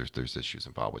 sometimes there's issues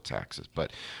involved with taxes.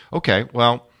 But, okay,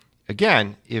 well,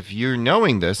 again, if you're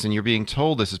knowing this and you're being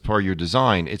told this is part of your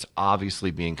design, it's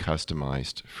obviously being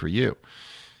customized for you.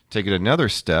 Take it another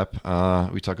step.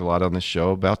 We talk a lot on this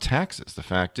show about taxes. The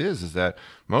fact is that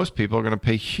most people are going to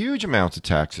pay huge amounts of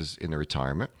taxes in their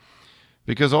retirement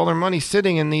because all their money's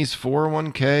sitting in these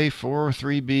 401k,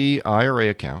 403b, IRA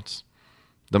accounts.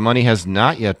 The money has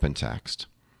not yet been taxed,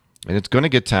 and it's going to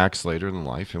get taxed later in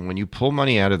life. And when you pull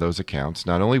money out of those accounts,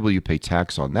 not only will you pay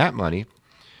tax on that money,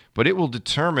 but it will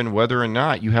determine whether or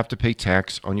not you have to pay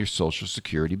tax on your Social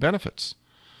Security benefits.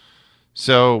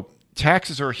 So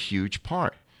taxes are a huge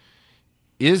part.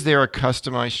 Is there a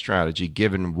customized strategy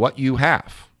given what you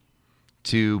have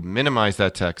to minimize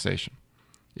that taxation?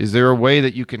 Is there a way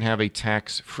that you can have a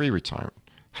tax-free retirement?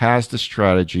 Has the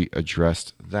strategy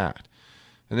addressed that?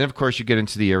 And then, of course, you get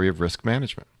into the area of risk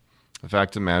management. The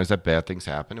fact of the matter is that bad things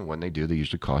happen, and when they do, they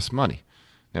usually cost money.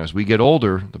 Now, as we get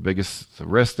older, the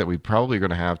risk that we probably are going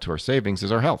to have to our savings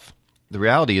is our health. The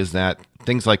reality is that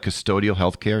things like custodial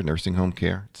health care, nursing home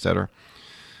care, etc.,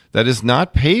 that is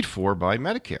not paid for by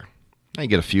Medicare. Now, you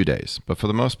get a few days, but for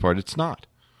the most part, it's not.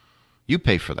 You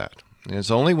pay for that. And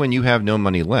it's only when you have no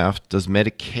money left does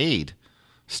Medicaid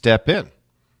step in.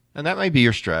 And that may be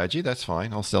your strategy. That's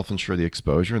fine. I'll self-insure the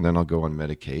exposure, and then I'll go on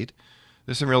Medicaid.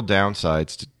 There's some real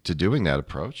downsides to doing that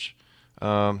approach.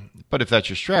 But if that's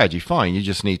your strategy, fine. You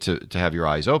just need to have your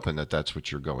eyes open that that's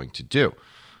what you're going to do.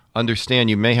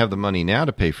 Understand you may have the money now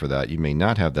to pay for that. You may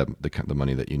not have the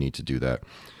money that you need to do that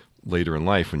later in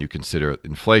life when you consider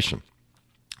inflation.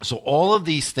 So all of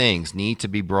these things need to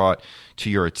be brought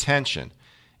to your attention,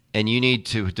 and you need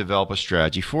to develop a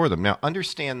strategy for them. Now,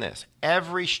 understand this.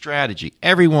 Every strategy,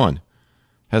 every one,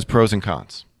 has pros and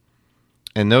cons.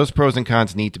 And those pros and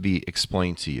cons need to be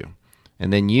explained to you.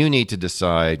 And then you need to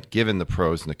decide, given the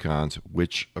pros and the cons,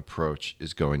 which approach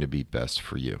is going to be best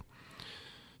for you.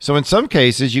 So in some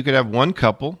cases, you could have one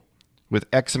couple with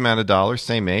X amount of dollars,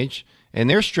 same age, and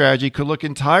their strategy could look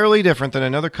entirely different than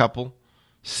another couple,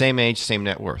 same age, same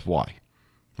net worth. Why?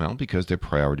 Well, because their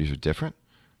priorities are different,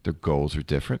 their goals are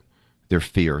different, their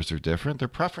fears are different, their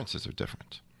preferences are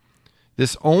different.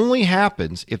 This only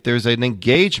happens if there's an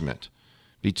engagement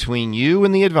between you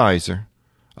and the advisor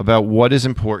about what is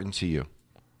important to you.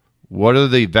 What are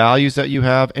the values that you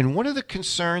have, and what are the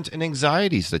concerns and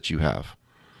anxieties that you have?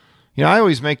 I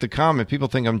always make the comment, people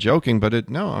think I'm joking, but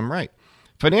no, I'm right.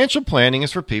 Financial planning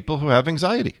is for people who have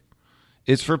anxiety.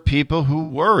 It's for people who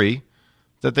worry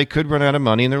that they could run out of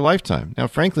money in their lifetime. Now,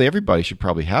 frankly, everybody should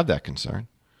probably have that concern.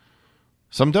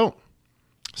 Some don't.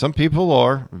 Some people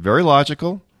are very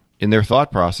logical in their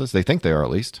thought process. They think they are,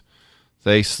 at least.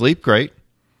 They sleep great,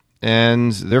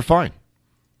 and they're fine.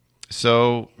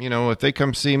 So, if they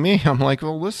come see me, I'm like,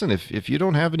 well, listen, if you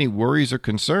don't have any worries or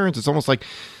concerns, it's almost like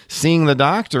seeing the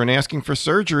doctor and asking for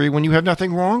surgery when you have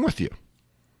nothing wrong with you.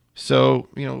 So,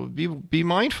 be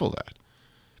mindful of that.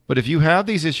 But if you have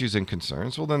these issues and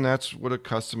concerns, well, then that's what a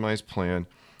customized plan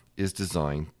is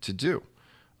designed to do.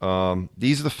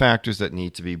 These are the factors that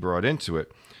need to be brought into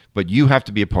it, but you have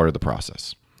to be a part of the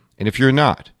process. And if you're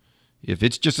not, if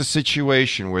it's just a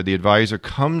situation where the advisor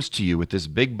comes to you with this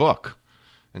big book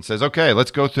and says, okay,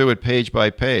 let's go through it page by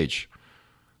page,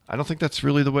 I don't think that's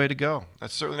really the way to go.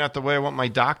 That's certainly not the way I want my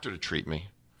doctor to treat me.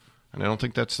 And I don't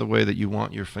think that's the way that you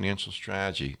want your financial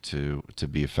strategy to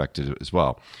be affected as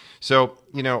well. So,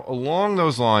 along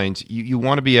those lines, you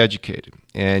want to be educated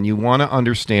and you want to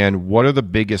understand what are the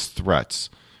biggest threats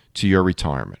to your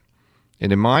retirement.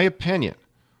 And in my opinion,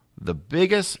 the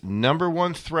biggest number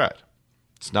one threat,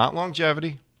 it's not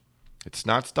longevity, it's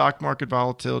not stock market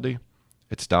volatility,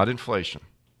 it's not inflation.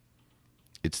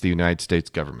 It's the United States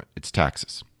government. It's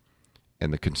taxes.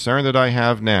 And the concern that I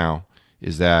have now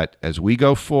is that as we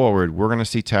go forward, we're going to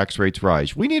see tax rates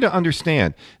rise. We need to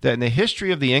understand that in the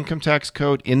history of the income tax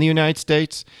code in the United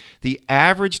States, the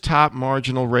average top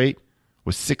marginal rate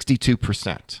was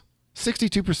 62%.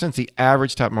 62% is the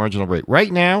average top marginal rate.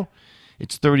 Right now,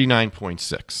 it's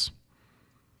 39.6%.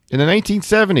 In the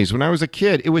 1970s, when I was a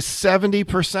kid, it was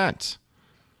 70%.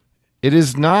 It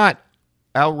is not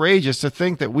outrageous to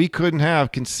think that we couldn't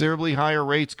have considerably higher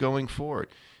rates going forward.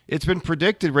 It's been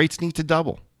predicted rates need to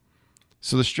double.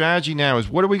 So the strategy now is,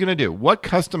 what are we going to do? What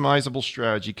customizable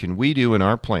strategy can we do in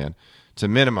our plan to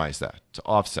minimize that, to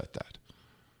offset that?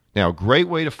 Now, a great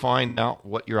way to find out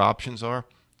what your options are,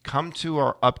 come to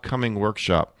our upcoming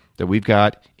workshop that we've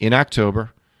got in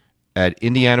October at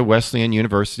Indiana Wesleyan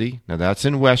University. Now, that's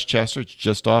in Westchester. It's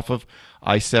just off of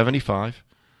I-75.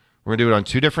 We're going to do it on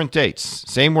 2 different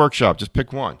dates. Same workshop, just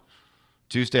pick one.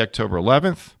 Tuesday, October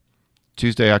 11th,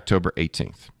 Tuesday, October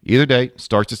 18th. Either day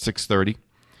starts at 6:30.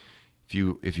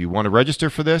 If you want to register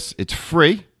for this, it's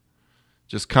free.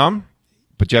 Just come,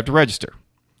 but you have to register.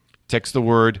 Text the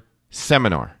word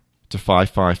seminar to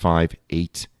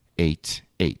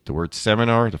 555-888. The word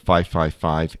seminar to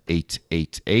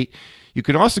 555-888. You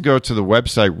can also go to the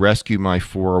website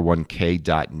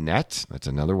rescuemy401k.net. That's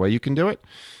another way you can do it.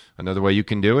 Another way you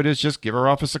can do it is just give our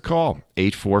office a call,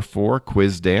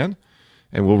 844-QUIZ-DAN,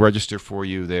 and we'll register for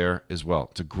you there as well.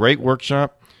 It's a great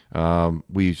workshop.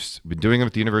 We've been doing them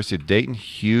at the University of Dayton.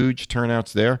 Huge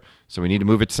turnouts there. So we need to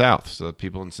move it south so that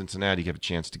people in Cincinnati have a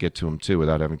chance to get to them too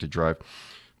without having to drive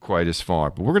quite as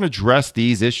far. But we're going to address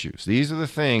these issues. These are the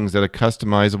things that a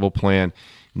customizable plan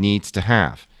needs to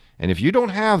have. And if you don't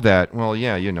have that, well,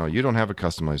 yeah, you don't have a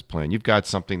customized plan. You've got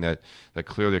something that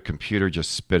clearly a computer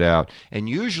just spit out. And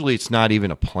usually it's not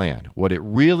even a plan. What it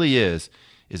really is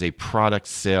a product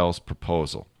sales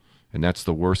proposal. And that's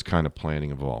the worst kind of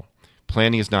planning of all.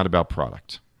 Planning is not about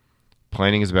product.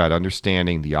 Planning is about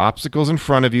understanding the obstacles in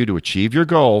front of you to achieve your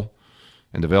goal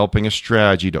and developing a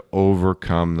strategy to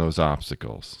overcome those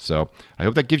obstacles. So I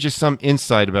hope that gives you some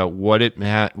insight about what it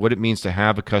means to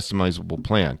have a customizable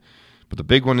plan. But the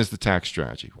big one is the tax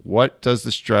strategy. What is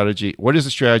the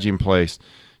strategy in place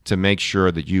to make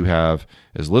sure that you have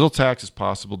as little tax as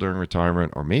possible during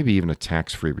retirement, or maybe even a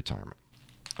tax-free retirement?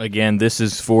 Again, this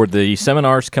is for the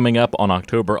seminars coming up on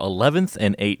October 11th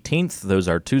and 18th. Those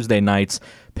are Tuesday nights.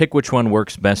 Pick which one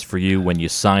works best for you when you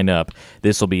sign up.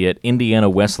 This will be at Indiana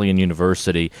Wesleyan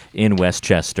University in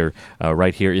Westchester,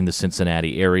 right here in the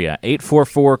Cincinnati area.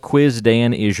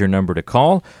 844-QUIZ-DAN is your number to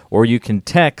call, or you can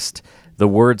text the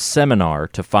word seminar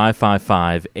to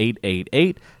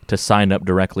 555-888 to sign up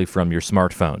directly from your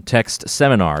smartphone. Text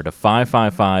seminar to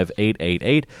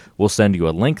 555-888. We'll send you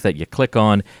a link that you click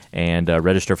on and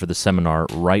register for the seminar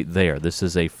right there. This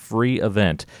is a free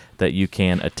event that you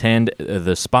can attend.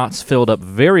 The spots filled up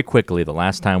very quickly the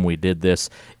last time we did this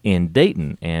in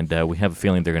Dayton, and we have a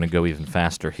feeling they're going to go even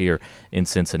faster here in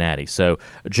Cincinnati. So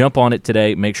jump on it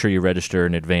today. Make sure you register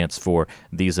in advance for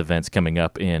these events coming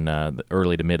up in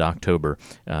early to mid-October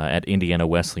at Indiana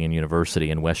Wesleyan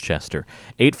University in Westchester.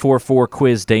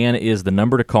 844-QUIZ-DAN is the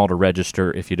number to call to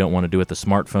register if you don't want to do it the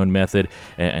smartphone method,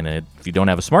 and if you don't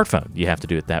have a smartphone, you have to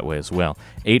do it that way as well.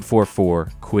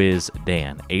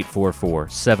 844-QUIZ-DAN,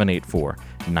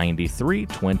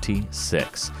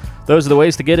 844-784-9326. Those are the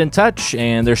ways to get in touch,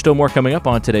 and there's still more coming up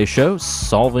on today's show.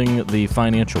 Solving the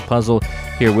Financial Puzzle.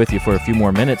 Here with you for a few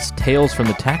more minutes. Tales from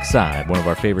the Tax Side, one of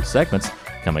our favorite segments,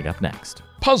 coming up next.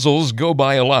 Puzzles go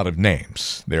by a lot of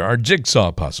names. There are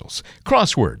jigsaw puzzles,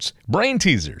 crosswords, brain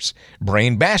teasers,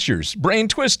 brain bashers, brain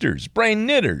twisters, brain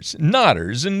knitters,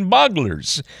 knotters, and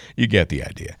bogglers. You get the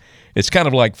idea. It's kind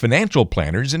of like financial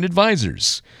planners and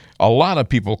advisors. A lot of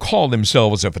people call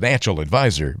themselves a financial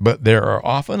advisor, but there are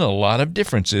often a lot of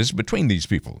differences between these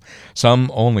people. Some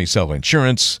only sell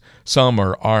insurance, some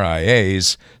are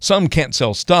RIAs, some can't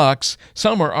sell stocks,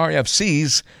 some are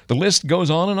RFCs. The list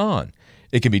goes on and on.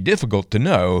 It can be difficult to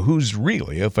know who's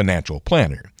really a financial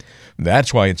planner.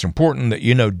 That's why it's important that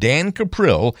you know Dan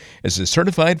Caprill is a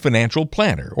Certified Financial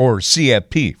Planner, or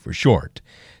CFP for short.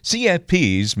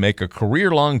 CFPs make a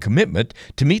career-long commitment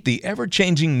to meet the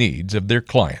ever-changing needs of their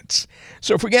clients.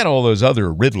 So forget all those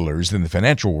other riddlers in the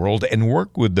financial world and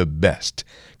work with the best.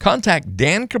 Contact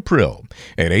Dan Caprill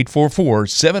at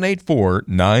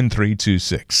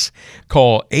 844-784-9326.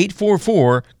 Call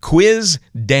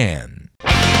 844-QUIZ-DAN.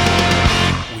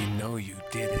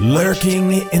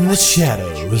 Lurking in the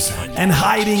shadows and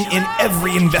hiding in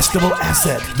every investable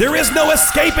asset, there is no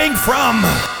escaping from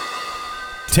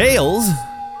Tales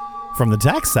from the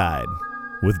Tax Side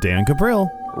with Dan Caprill.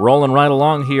 Rolling right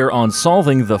along here on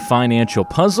Solving the Financial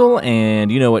Puzzle,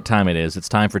 and you know what time it is. It's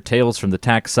time for Tales from the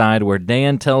Tax Side, where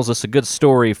Dan tells us a good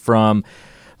story from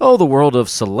the world of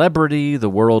celebrity, the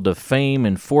world of fame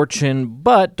and fortune,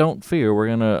 but don't fear, we're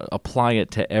going to apply it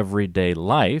to everyday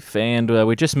life. And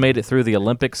we just made it through the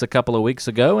Olympics a couple of weeks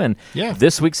ago, and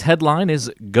this week's headline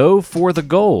is Go for the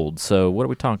Gold. So what are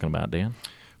we talking about, Dan?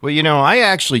 Well, I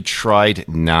actually tried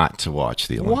not to watch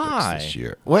the Olympics this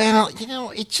year. Well,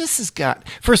 it just has got...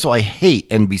 First of all, I hate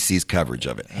NBC's coverage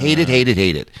of it. Hate it.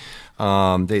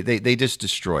 They just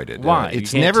destroyed it. Why?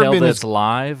 It's you can't never tell been that as it's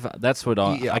live. That's what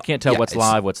I can't tell what's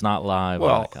live, what's not live. Well,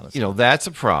 all that kind of stuff. That's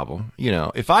a problem.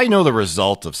 If I know the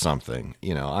result of something,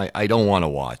 I don't want to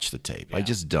watch the tape. I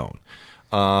just don't.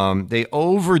 They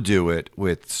overdo it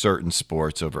with certain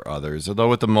sports over others. Although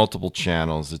with the multiple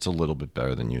channels, it's a little bit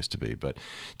better than it used to be. But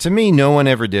to me, no one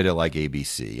ever did it like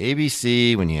ABC.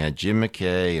 ABC, when you had Jim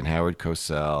McKay and Howard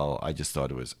Cosell, I just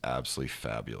thought it was absolutely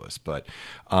fabulous. But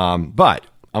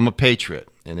I'm a patriot,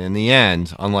 and in the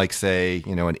end, unlike, say,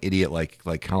 an idiot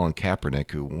like Colin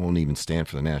Kaepernick, who won't even stand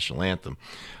for the national anthem,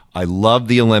 I love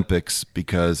the Olympics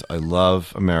because I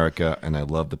love America and I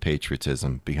love the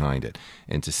patriotism behind it.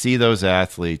 And to see those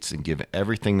athletes and give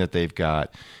everything that they've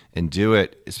got and do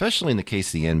it, especially in the case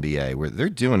of the NBA, where they're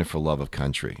doing it for love of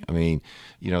country. I mean,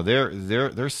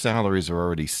 their salaries are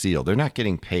already sealed. They're not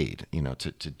getting paid,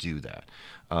 to do that.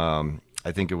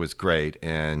 I think it was great,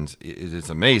 and it is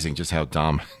amazing just how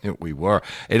dominant we were.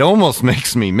 It almost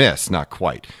makes me miss, not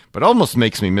quite, but almost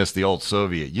makes me miss the old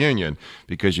Soviet Union,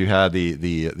 because you had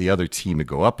the other team to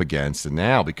go up against, and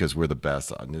now because we're the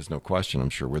best, and there's no question, I'm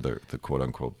sure we're the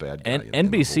quote-unquote bad guy. And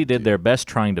NBC did their best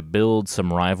trying to build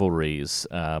some rivalries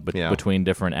between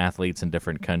different athletes in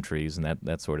different countries and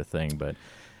that sort of thing, but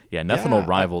nothing will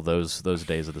rival those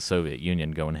days of the Soviet Union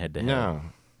going head-to-head.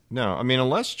 No, I mean,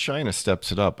 unless China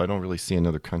steps it up, I don't really see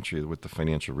another country with the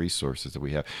financial resources that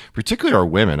we have, particularly our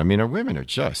women. I mean, our women are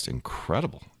just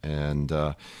incredible. And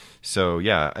but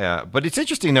it's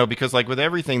interesting, though, because like with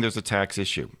everything, there's a tax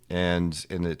issue, and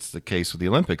it's the case with the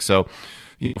Olympics. So,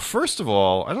 first of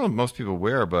all, I don't know if most people are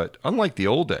aware, but unlike the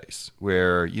old days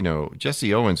where,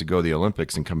 Jesse Owens would go to the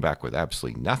Olympics and come back with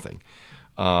absolutely nothing,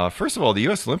 first of all, the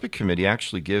U.S. Olympic Committee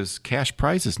actually gives cash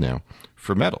prizes now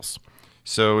for medals.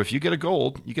 So if you get a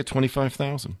gold, you get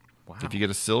 $25,000. Wow. If you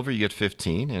get a silver, you get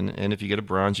 $15,000, and if you get a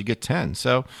bronze, you get $10,000.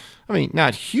 So, I mean,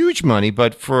 not huge money,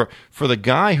 but for the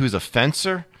guy who's a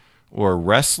fencer or a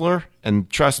wrestler, and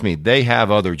trust me, they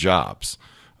have other jobs.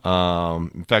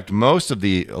 In fact, most of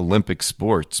the Olympic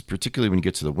sports, particularly when you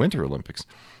get to the Winter Olympics,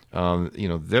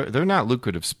 they're not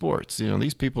lucrative sports.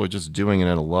 These people are just doing it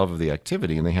out of love of the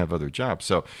activity, and they have other jobs.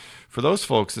 So for those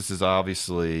folks, this is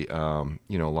obviously, a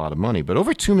lot of money. But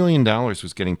over $2 million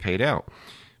was getting paid out.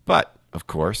 But, of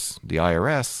course, the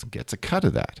IRS gets a cut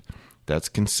of that. That's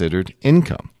considered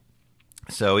income.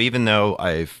 So even though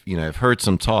I've heard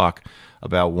some talk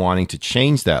about wanting to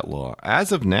change that law,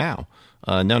 as of now,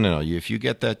 no. If you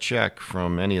get that check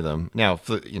from any of them, now,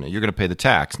 you're going to pay the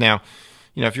tax. Now,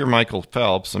 if you're Michael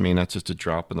Phelps, I mean, that's just a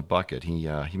drop in the bucket. He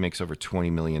makes over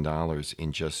 $20 million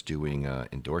in just doing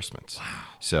endorsements. Wow.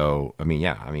 So,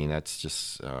 that's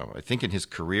just, I think in his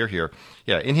career here,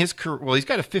 he's got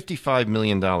a $55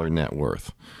 million net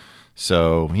worth.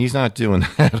 So he's not doing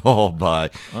that at all by,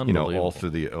 all through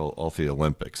the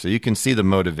Olympics. So you can see the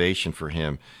motivation for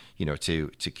him, to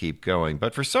keep going.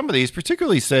 But for some of these,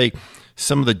 particularly, say,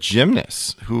 some of the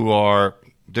gymnasts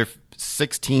they're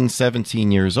 16,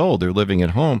 17 years old. They're living at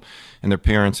home, and their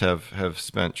parents have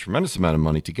spent a tremendous amount of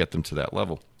money to get them to that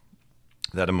level.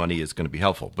 That money is going to be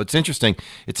helpful. But it's interesting.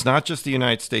 It's not just the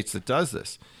United States that does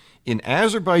this. In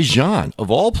Azerbaijan, of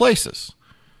all places,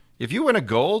 if you win a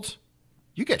gold,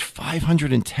 you get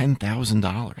 $510,000.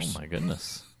 Oh, my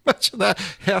goodness. Imagine that,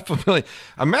 $500,000.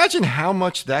 Imagine how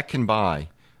much that can buy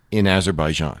in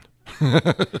Azerbaijan.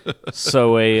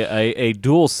 So a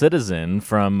dual citizen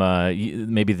from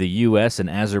maybe the U.S. and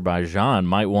Azerbaijan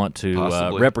might want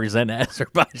to represent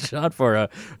Azerbaijan for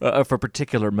a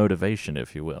particular motivation,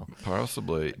 if you will.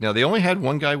 Possibly. Now, they only had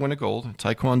one guy win a gold,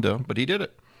 Taekwondo, but he did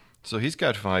it. So he's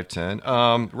got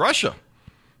 $510,000. Russia.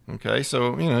 Okay,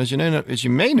 so as you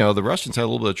may know, the Russians had a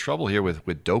little bit of trouble here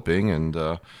with doping and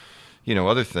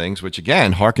other things, which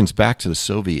again harkens back to the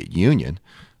Soviet Union,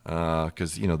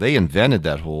 because they invented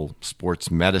that whole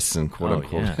sports medicine, quote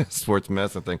unquote, sports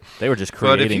medicine thing. They were just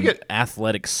creating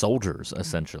athletic soldiers,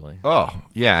 essentially. Oh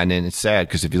yeah, and then it's sad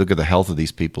because if you look at the health of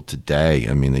these people today,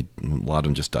 I mean, a lot of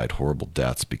them just died horrible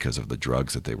deaths because of the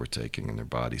drugs that they were taking in their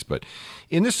bodies. But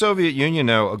in the Soviet Union,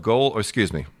 now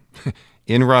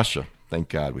in Russia. Thank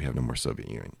God we have no more Soviet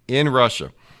Union. In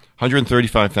Russia,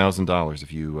 $135,000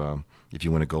 if you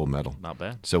win a gold medal. Not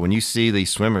bad. So when you see these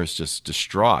swimmers just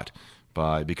distraught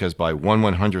because by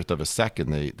 1/100th of a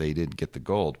second they didn't get the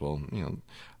gold. Well,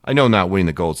 I know not winning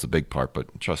the gold is the big part,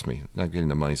 but trust me, not getting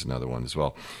the money is another one as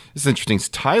well. It's interesting. It's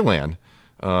Thailand.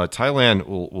 Thailand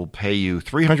will pay you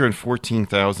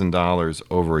 $314,000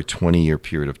 over a 20-year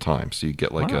period of time. So you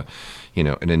get like an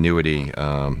annuity,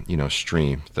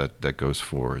 stream that goes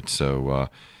forward. So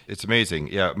it's amazing.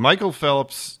 Yeah, Michael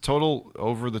Phelps total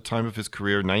over the time of his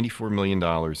career, $94 million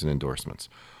in endorsements,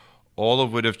 all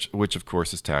of which of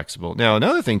course is taxable. Now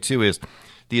another thing too is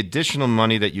the additional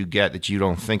money that you get that you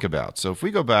don't think about. So if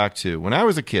we go back to when I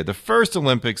was a kid, the first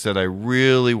Olympics that I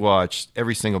really watched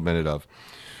every single minute of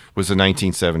was the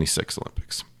 1976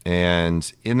 Olympics. And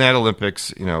in that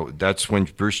Olympics, that's when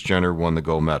Bruce Jenner won the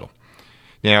gold medal.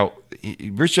 Now,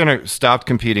 Bruce Jenner stopped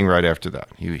competing right after that.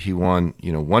 He won,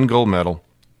 one gold medal,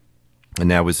 and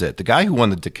that was it. The guy who won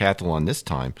the decathlon this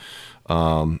time,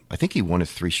 I think he won it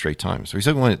 3 straight times. So he's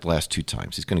only won it the last 2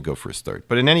 times. He's going to go for his third.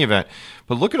 But in any event,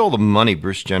 look at all the money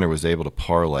Bruce Jenner was able to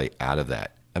parlay out of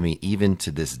that. I mean, even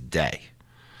to this day.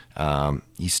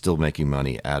 He's still making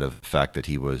money out of the fact that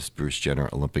he was Bruce Jenner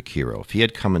Olympic hero. If he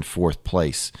had come in 4th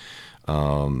place,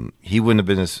 he wouldn't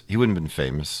have been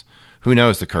famous. Who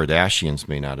knows? The Kardashians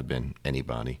may not have been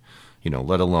anybody,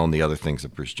 let alone the other things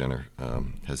that Bruce Jenner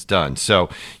has done. So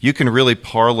you can really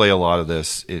parlay a lot of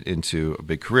this into a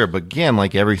big career. But again,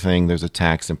 like everything, there's a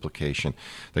tax implication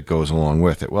that goes along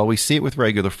with it. Well, we see it with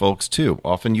regular folks too.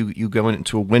 Often you go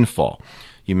into a windfall.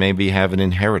 You maybe have an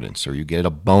inheritance or you get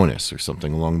a bonus or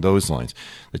something along those lines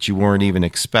that you weren't even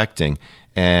expecting.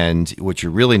 And what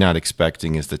you're really not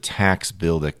expecting is the tax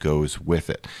bill that goes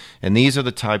with it. And these are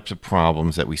the types of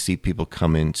problems that we see people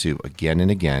come into again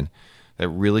and again that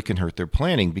really can hurt their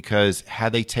planning, because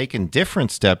had they taken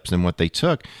different steps than what they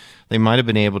took, they might have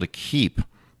been able to keep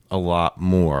a lot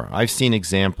more. I've seen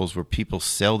examples where people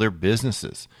sell their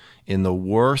businesses in the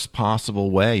worst possible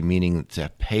way, meaning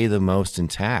to pay the most in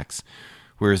tax.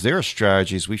 Whereas there are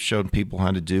strategies we've shown people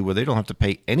how to do where they don't have to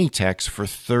pay any tax for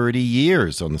 30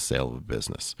 years on the sale of a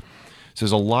business. So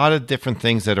there's a lot of different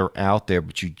things that are out there,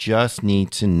 but you just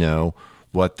need to know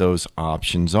what those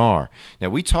options are. Now,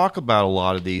 we talk about a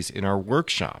lot of these in our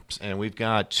workshops, and we've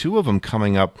got 2 of them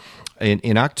coming up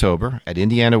in October at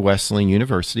Indiana Wesleyan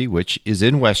University, which is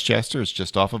in Westchester. It's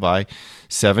just off of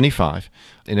I-75,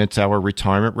 and it's our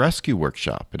retirement rescue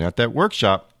workshop. And at that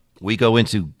workshop, we go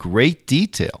into great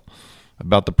detail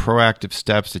about the proactive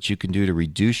steps that you can do to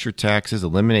reduce your taxes,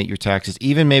 eliminate your taxes,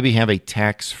 even maybe have a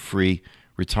tax-free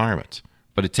retirement.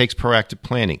 But it takes proactive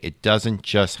planning. It doesn't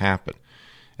just happen.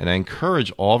 And I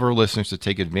encourage all of our listeners to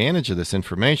take advantage of this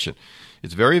information.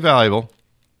 It's very valuable.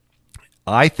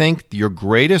 I think your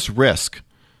greatest risk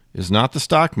is not the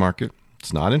stock market.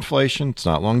 It's not inflation. It's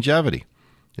not longevity.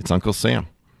 It's Uncle Sam.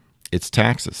 It's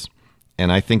taxes.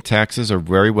 And I think taxes are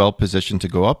very well positioned to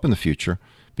go up in the future,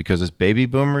 because as baby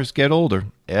boomers get older,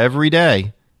 every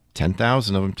day,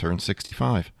 10,000 of them turn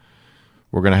 65.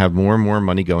 We're going to have more and more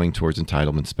money going towards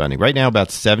entitlement spending. Right now, about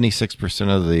 76%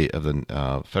 of the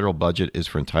federal budget is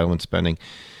for entitlement spending.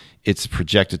 It's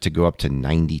projected to go up to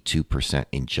 92%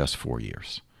 in just 4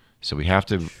 years. So we have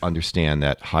to understand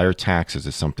that higher taxes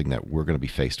is something that we're going to be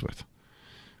faced with,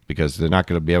 because they're not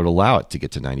going to be able to allow it to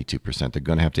get to 92%. They're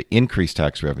going to have to increase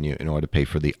tax revenue in order to pay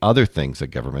for the other things that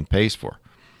government pays for.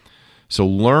 So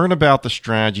learn about the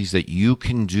strategies that you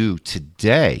can do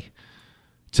today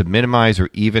to minimize or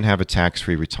even have a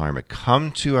tax-free retirement.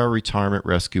 Come to our Retirement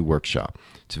Rescue Workshop.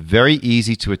 It's very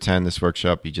easy to attend this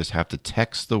workshop. You just have to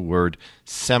text the word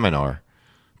seminar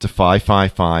to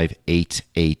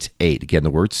 555-888. Again, the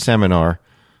word seminar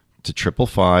to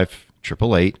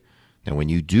 555-888. Now, when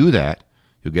you do that,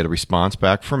 you'll get a response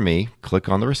back from me. Click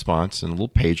on the response, and a little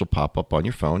page will pop up on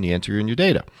your phone. You enter in your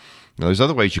data. Now, there's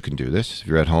other ways you can do this. If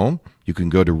you're at home, you can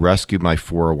go to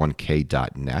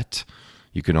rescuemy401k.net.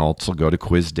 You can also go to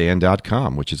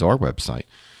quizdan.com, which is our website.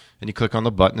 And you click on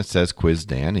the button that says Quiz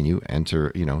Dan, and you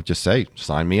enter, just say,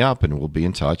 sign me up, and we'll be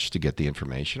in touch to get the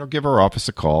information. Or give our office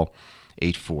a call,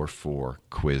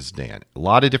 844-QUIZ-DAN. A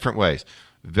lot of different ways.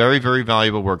 Very, very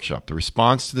valuable workshop. The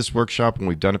response to this workshop, when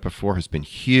we've done it before, has been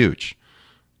huge.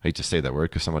 I hate to say that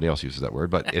word because somebody else uses that word,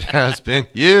 but it has been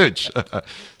huge.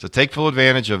 So take full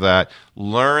advantage of that.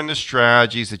 Learn the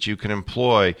strategies that you can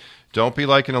employ. Don't be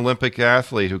like an Olympic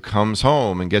athlete who comes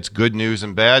home and gets good news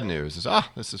and bad news. Says,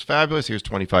 this is fabulous. Here's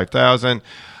 $25,000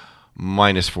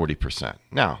 minus 40%.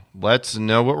 Now, let's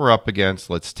know what we're up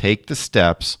against. Let's take the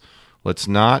steps. Let's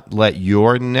not let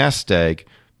your nest egg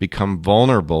become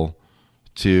vulnerable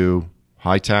to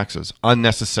high taxes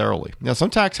unnecessarily. Now, some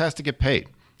tax has to get paid.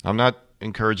 I'm not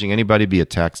encouraging anybody to be a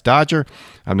tax dodger.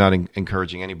 I'm not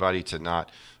encouraging anybody to not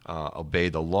obey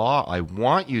the law. I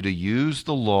want you to use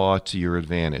the law to your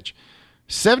advantage.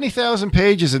 70,000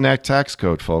 pages in that tax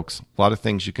code, folks. A lot of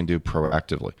things you can do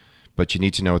proactively, but you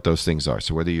need to know what those things are.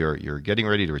 So whether you're getting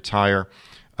ready to retire,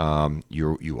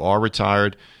 you are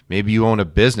retired, maybe you own a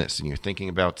business and you're thinking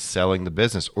about selling the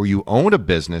business, or you own a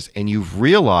business and you've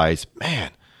realized,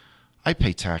 man, I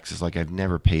pay taxes like I've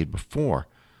never paid before.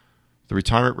 The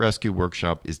Retirement Rescue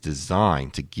Workshop is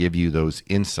designed to give you those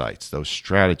insights, those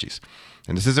strategies.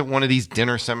 And this isn't one of these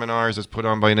dinner seminars that's put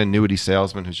on by an annuity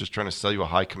salesman who's just trying to sell you a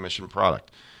high commission product.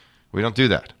 We don't do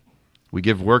that. We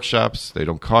give workshops. They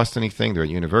don't cost anything. They're at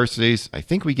universities. I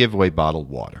think we give away bottled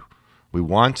water. We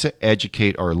want to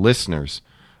educate our listeners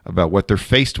about what they're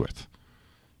faced with.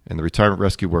 And the Retirement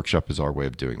Rescue Workshop is our way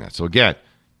of doing that. So again,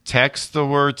 text the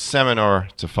word seminar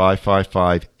to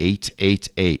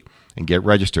 555-888 and get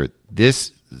registered.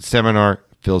 This seminar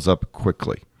fills up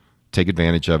quickly. Take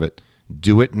advantage of it.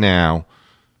 Do it now,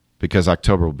 because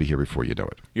October will be here before you know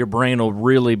it. Your brain will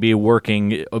really be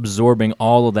working, absorbing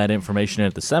all of that information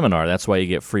at the seminar. That's why you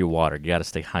get free water. You got to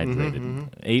stay hydrated.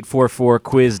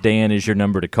 844-QUIZ-DAN is your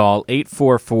number to call.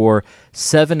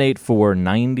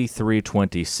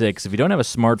 844-784-9326. If you don't have a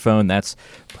smartphone, that's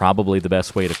probably the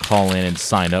best way to call in and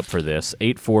sign up for this.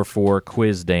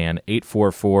 844-QUIZ-DAN,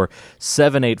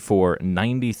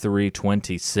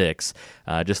 844-784-9326.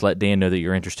 Just let Dan know that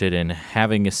you're interested in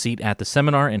having a seat at the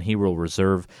seminar, and he will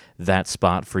reserve that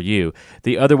spot for you.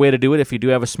 The other way to do it, if you do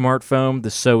have a smartphone,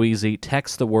 this is so easy.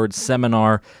 Text the word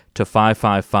seminar to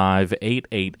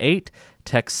 555-888.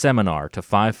 Text seminar to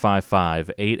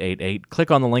 555-888.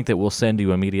 Click on the link that we'll send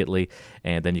you immediately,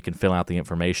 and then you can fill out the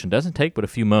information. Doesn't take but a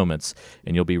few moments,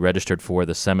 and you'll be registered for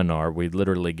the seminar. We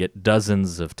literally get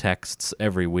dozens of texts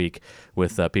every week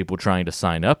with people trying to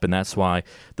sign up, and that's why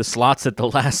the slots at the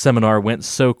last seminar went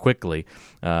so quickly,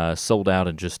 sold out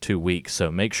in just 2 weeks. So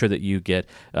make sure that you get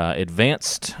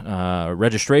advanced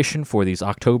registration for these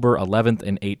October 11th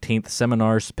and 18th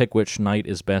seminars. Pick which night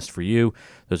is best for you.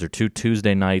 Those are 2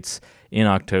 Tuesday nights in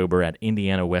October at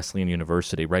Indiana Wesleyan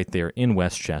University, right there in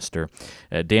Westchester.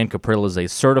 Dan Cuprill is a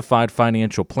certified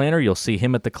financial planner. You'll see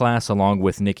him at the class along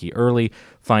with Nikki Early,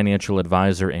 financial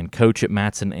advisor and coach at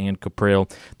Mattson and Cuprill.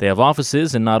 They have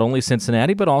offices in not only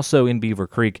Cincinnati, but also in Beaver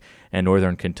Creek and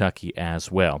Northern Kentucky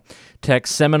as well.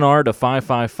 Text seminar to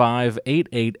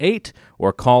 555-888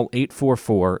 or call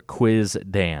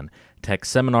 844-QUIZ-DAN.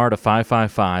 Text seminar to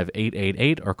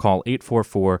 555-888 or call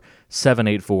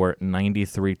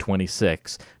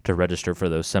 844-784-9326 to register for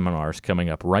those seminars coming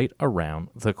up right around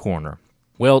the corner.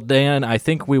 Well, Dan, I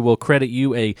think we will credit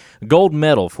you a gold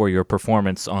medal for your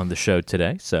performance on the show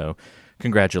today, so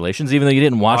congratulations. Even though you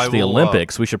didn't watch the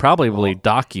Olympics, we should probably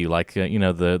dock you like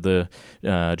the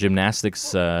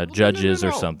gymnastics judges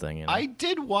or something. You know? I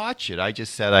did watch it. I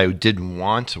just said I didn't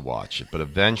want to watch it, but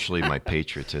eventually my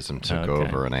patriotism took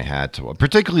over, and I had to.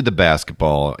 Particularly the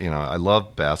basketball. I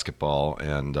love basketball,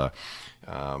 and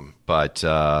but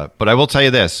I will tell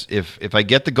you this: if I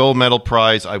get the gold medal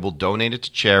prize, I will donate it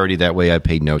to charity. That way, I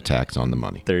pay no tax on the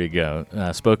money. There you go.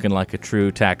 Spoken like a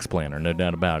true tax planner, no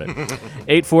doubt about it.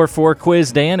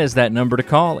 844-QUIZ-DAN is that number to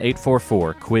call.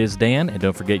 844-QUIZ-DAN, and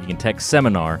don't forget you can text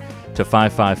seminar to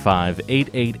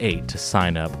 555-888 to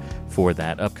sign up for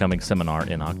that upcoming seminar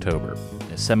in October.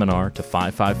 A seminar to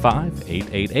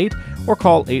 555-888 or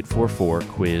call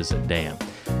 844-QUIZ-DAN.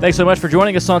 Thanks so much for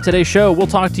joining us on today's show. We'll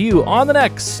talk to you on the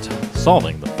next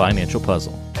Solving the Financial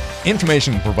Puzzle.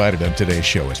 Information provided on today's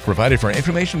show is provided for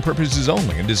information purposes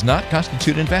only and does not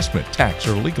constitute investment, tax,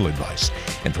 or legal advice.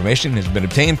 Information has been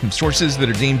obtained from sources that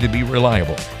are deemed to be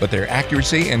reliable, but their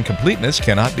accuracy and completeness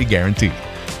cannot be guaranteed.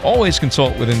 Always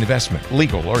consult with an investment,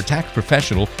 legal, or tax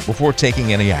professional before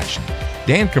taking any action.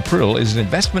 Dan Cuprill is an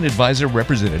investment advisor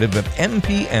representative of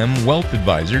MPM Wealth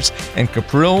Advisors and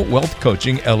Cuprill Wealth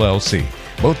Coaching, LLC.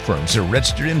 Both firms are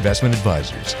registered investment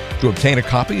advisors. To obtain a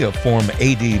copy of Form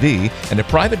ADV and a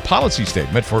private policy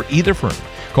statement for either firm,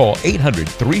 call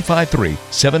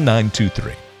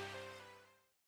 800-353-7923.